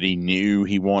that he knew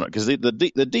he wanted? Because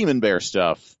the demon bear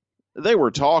stuff, they were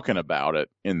talking about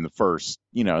it in the first,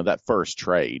 you know, that first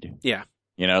trade. Yeah.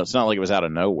 You know, it's not like it was out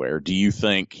of nowhere. Do you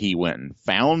think he went and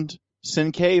found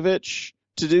Sienkiewicz?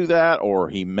 to do that, or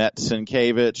he met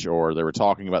Sienkiewicz, or they were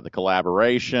talking about the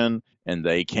collaboration, and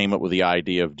they came up with the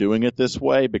idea of doing it this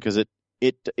way, because it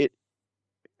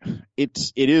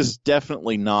is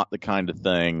definitely not the kind of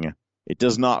thing. It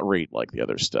does not read like the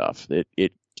other stuff.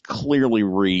 It clearly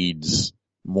reads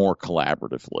more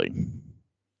collaboratively.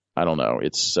 I don't know.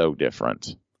 It's so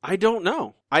different. I don't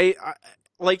know. I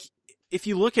like, if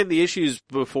you look at the issues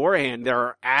beforehand, there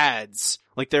are ads.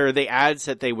 Like, there are the ads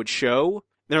that they would show.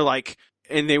 They're like,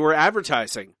 and they were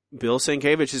advertising, Bill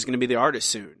Sienkiewicz is going to be the artist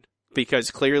soon.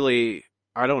 Because clearly,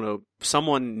 I don't know,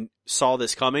 someone saw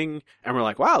this coming and were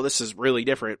like, wow, this is really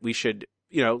different. We should,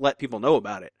 let people know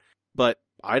about it. But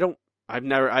I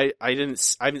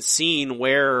haven't seen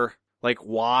where, like,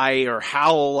 why or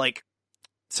how, like,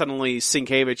 suddenly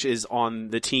Sienkiewicz is on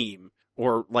the team.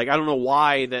 Or, like, I don't know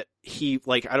why that he,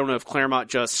 like, I don't know if Claremont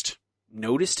just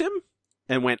noticed him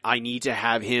and went, I need to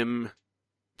have him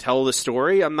tell the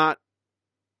story. I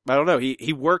don't know.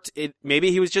 He worked it.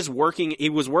 Maybe he was just working. He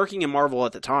was working in Marvel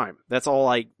at the time. That's all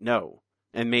I know.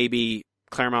 And maybe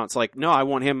Claremont's like, no, I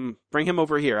want him, bring him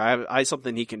over here. I have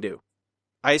something he can do.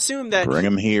 I assume that. Bring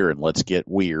him here and let's get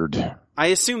weird. I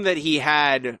assume that he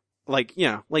had, like,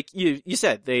 like you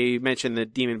said, they mentioned the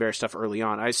Demon Bear stuff early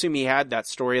on. I assume he had that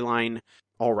storyline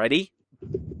already,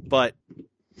 but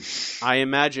I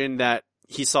imagine that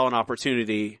he saw an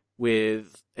opportunity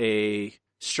with a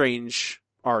strange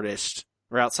artist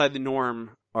or outside the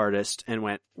norm artist and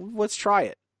went, let's try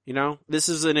it. This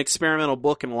is an experimental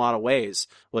book in a lot of ways.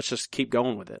 Let's just keep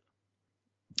going with it.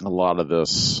 A lot of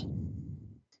this,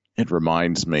 it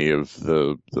reminds me of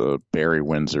the Barry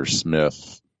Windsor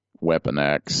Smith Weapon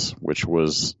X, which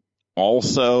was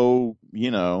also,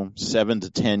 7 to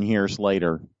 10 years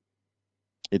later.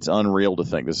 It's unreal to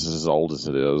think this is as old as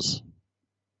it is.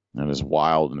 And as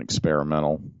wild and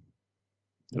experimental.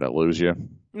 Did I lose you?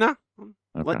 No.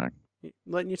 Okay.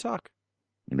 Letting you talk.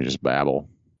 Let me just babble.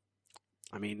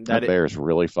 I mean, that bear is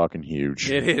really fucking huge.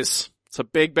 It is. It's a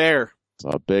big bear. It's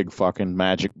a big fucking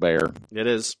magic bear. It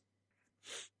is.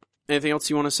 Anything else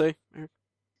you want to say, Eric?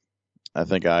 I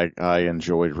think I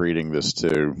enjoyed reading this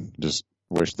too. Just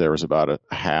wish there was about a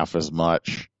half as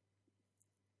much.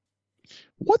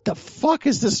 What the fuck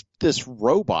is this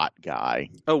robot guy?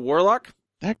 Oh, Warlock?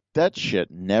 That shit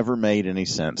never made any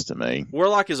sense to me.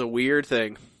 Warlock is a weird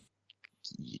thing.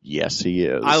 Yes, he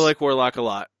is. I like Warlock a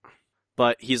lot,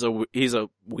 but he's a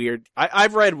weird. I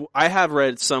have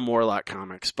read some Warlock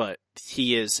comics, but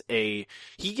he's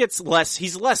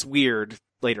less weird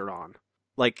later on.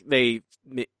 Like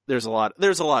there's a lot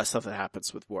of stuff that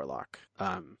happens with Warlock.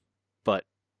 But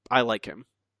I like him.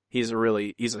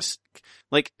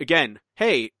 Again,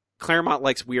 hey, Claremont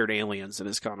likes weird aliens in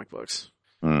his comic books.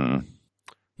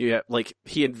 Yeah, like,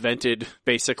 he invented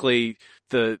basically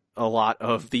a lot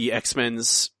of the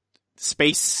X-Men's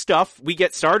space stuff. We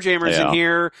get Starjammers in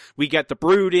here. We get the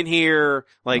Brood in here.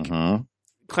 Like,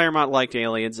 Claremont liked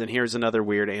aliens, and here's another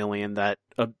weird alien that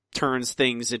turns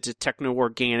things into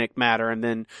techno-organic matter and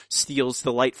then steals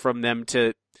the light from them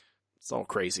to... It's all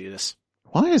craziness.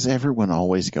 Why is everyone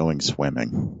always going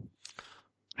swimming?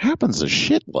 Happens a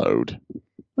shitload.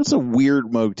 That's a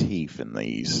weird motif in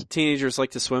these. Teenagers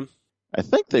like to swim. I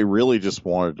think they really just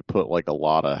wanted to put like a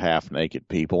lot of half-naked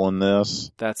people in this.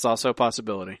 That's also a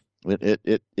possibility.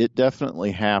 It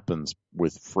definitely happens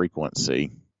with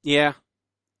frequency. Yeah.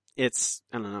 It's,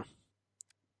 I don't know.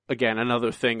 Again,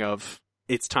 another thing of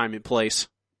its time and place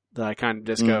that I kind of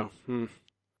just go, All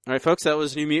right, folks, that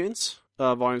was New Mutants,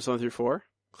 volumes 1 through 4.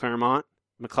 Claremont,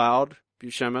 McLeod,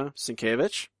 Buscema,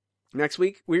 Sienkiewicz. Next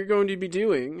week, we're going to be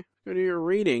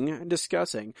reading and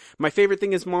discussing My Favorite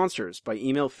Thing is Monsters by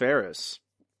Emil Ferris.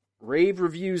 Rave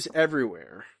reviews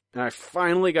everywhere. And I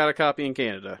finally got a copy in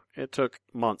Canada. It took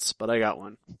months, but I got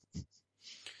one.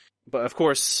 But of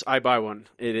course, I buy one.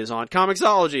 It is on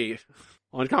Comixology.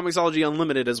 On Comixology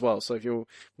Unlimited as well. So if you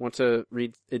want to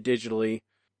read it digitally,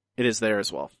 it is there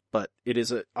as well. But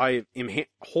I am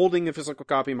holding the physical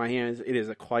copy in my hands. It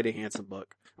is quite a handsome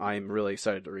book. I'm really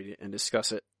excited to read it and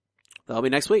discuss it. That'll be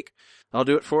next week. That'll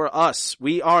do it for us.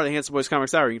 We are the Handsome Boys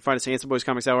Comics Hour. You can find us at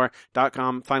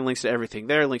handsomeboyscomicshour.com. Find links to everything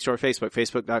there. Links to our Facebook,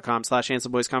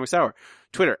 facebook.com/handsomeboyscomicshour.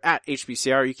 Twitter at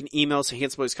HBCR. You can email us at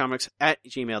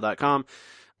handsomeboyscomics@gmail.com.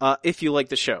 If you like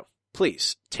the show,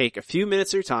 please take a few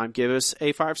minutes of your time. Give us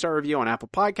a 5-star review on Apple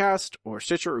Podcast or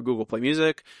Stitcher or Google Play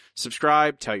Music.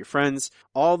 Subscribe. Tell your friends.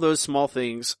 All those small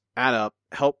things add up.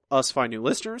 Help us find new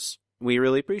listeners. We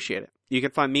really appreciate it. You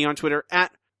can find me on Twitter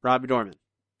at Robbie Dorman.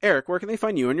 Eric, where can they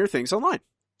find you and your things online?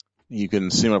 You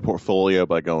can see my portfolio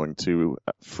by going to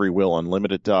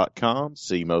freewillunlimited.com.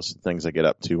 See most of the things I get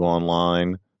up to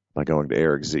online. by going to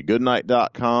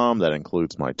ericzgoodnight.com. That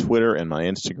includes my Twitter and my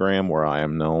Instagram, where I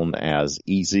am known as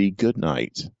Easy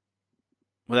Goodnight.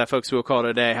 With that, folks, we'll call it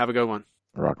a day. Have a good one.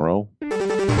 Rock and roll.